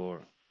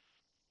monitor.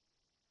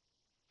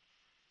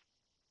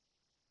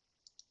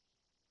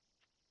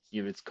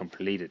 Here it's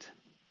completed.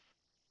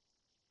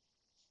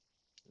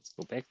 Let's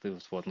go back.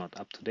 This was not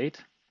up to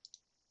date.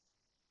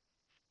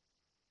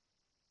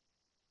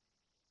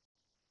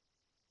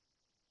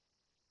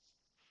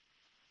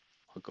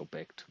 I'll go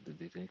back to the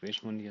data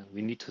integration monitor.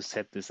 We need to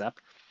set this up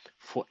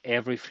for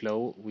every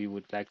flow we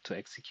would like to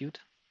execute.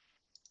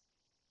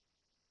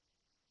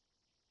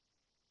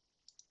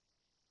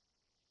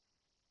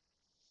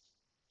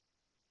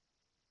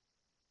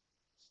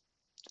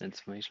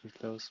 Transformation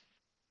flows.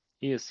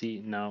 Here you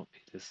see now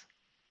it is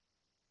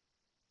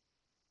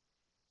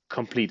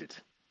completed.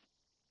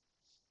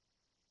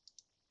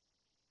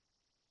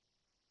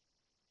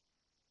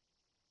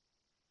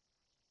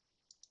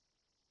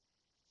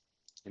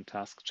 In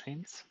task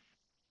chains.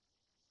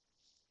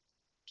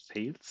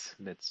 Fails.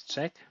 Let's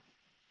check.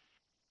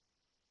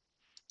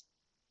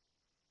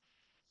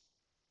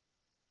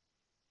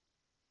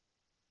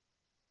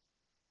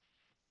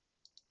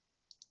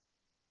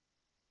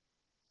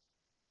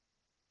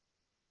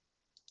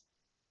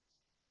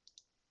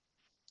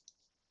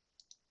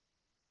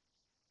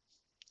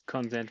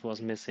 Consent was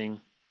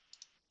missing.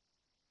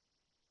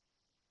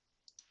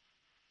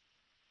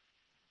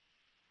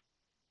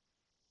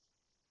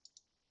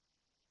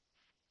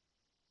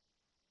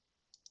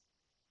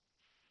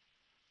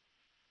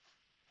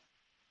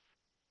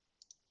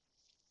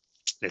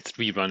 Let's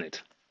rerun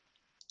it.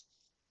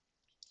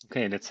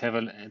 Okay, let's have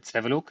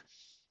a look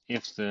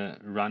if the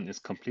run is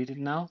completed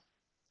now.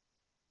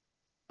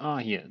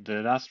 Here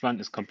the last run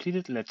is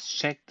completed. Let's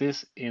check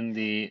this in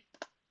the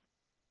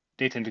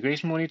data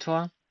integration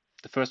monitor.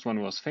 The first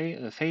one was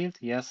failed,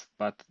 yes,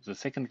 but the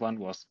second one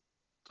was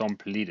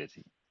completed.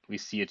 We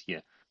see it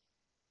here.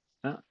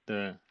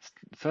 The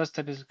first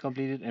step is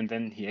completed, and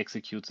then he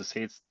executes the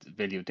sales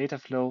value data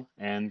flow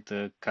and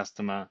the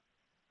customer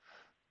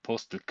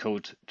postal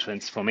code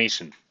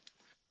transformation.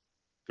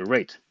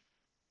 Great.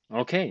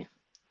 Okay,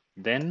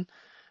 then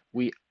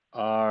we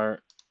are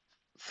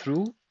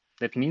through.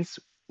 That means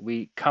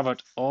we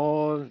covered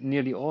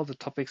nearly all the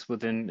topics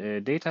within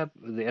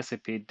the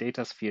SAP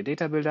Datasphere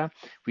Data Builder.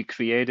 We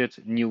created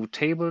new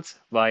tables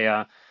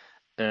via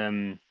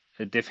a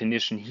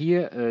definition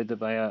here,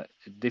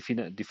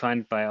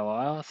 defined by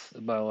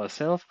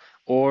ourselves,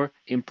 or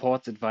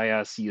imported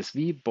via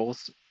CSV.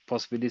 Both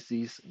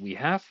possibilities we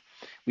have.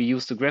 We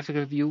use the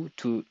graphical view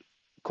to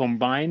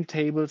combine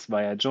tables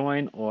via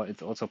join, or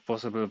it's also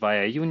possible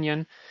via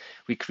union.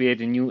 We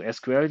create a new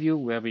SQL view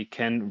where we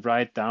can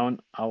write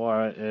down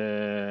our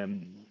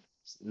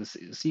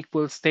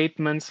SQL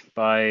statements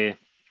by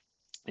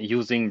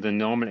using the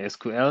normal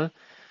SQL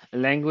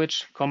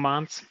language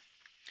commands.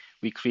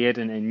 We create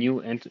a new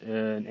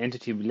an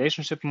entity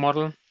relationship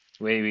model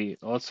where we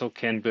also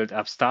can build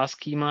up star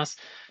schemas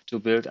to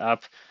build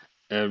up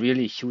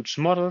really huge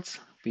models.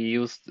 We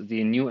used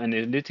the new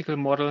analytical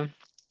model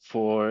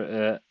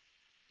for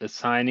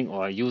assigning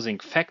or using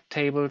fact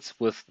tables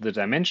with the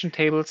dimension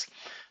tables.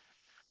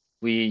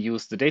 We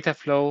use the data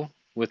flow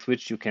with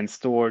which you can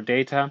store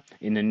data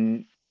in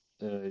an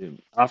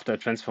after a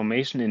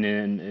transformation in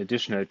an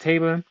additional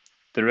table.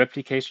 The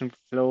replication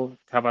flow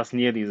covers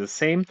nearly the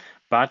same,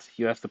 but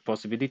you have the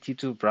possibility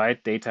to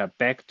write data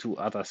back to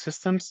other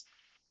systems.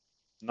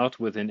 Not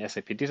within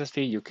SAP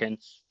Datasphere. You can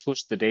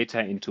push the data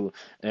into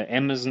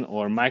Amazon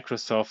or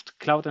Microsoft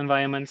cloud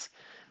environments.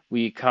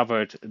 We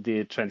covered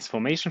the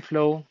transformation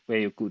flow, where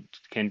you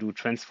can do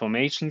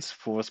transformations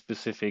for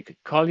specific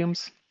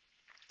columns.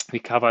 We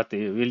covered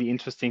the really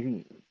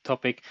interesting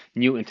topic,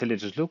 new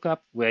intelligent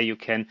lookup, where you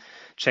can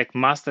check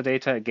master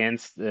data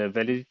against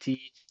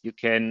validity. You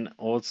can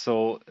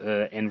also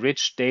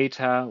enrich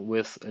data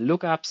with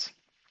lookups.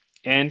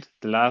 And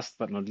the last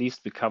but not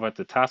least, we covered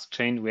the task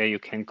chain where you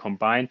can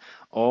combine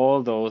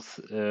all those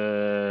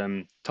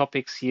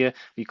topics here.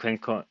 We can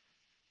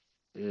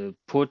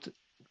put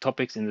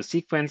topics in the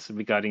sequence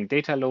regarding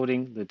data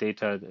loading, the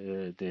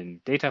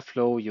data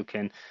flow. You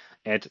can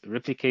add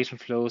replication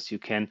flows. You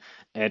can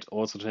add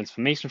also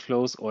transformation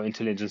flows or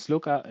intelligent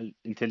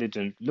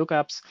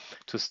lookups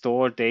to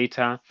store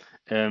data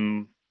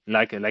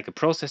like a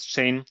process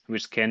chain,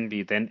 which can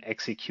be then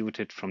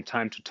executed from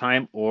time to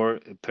time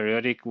or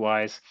periodic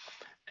wise,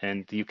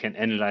 and you can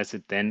analyze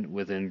it then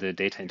within the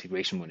data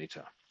integration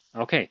monitor.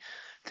 Okay,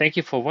 thank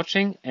you for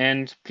watching,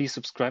 and please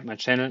subscribe my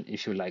channel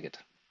if you like it.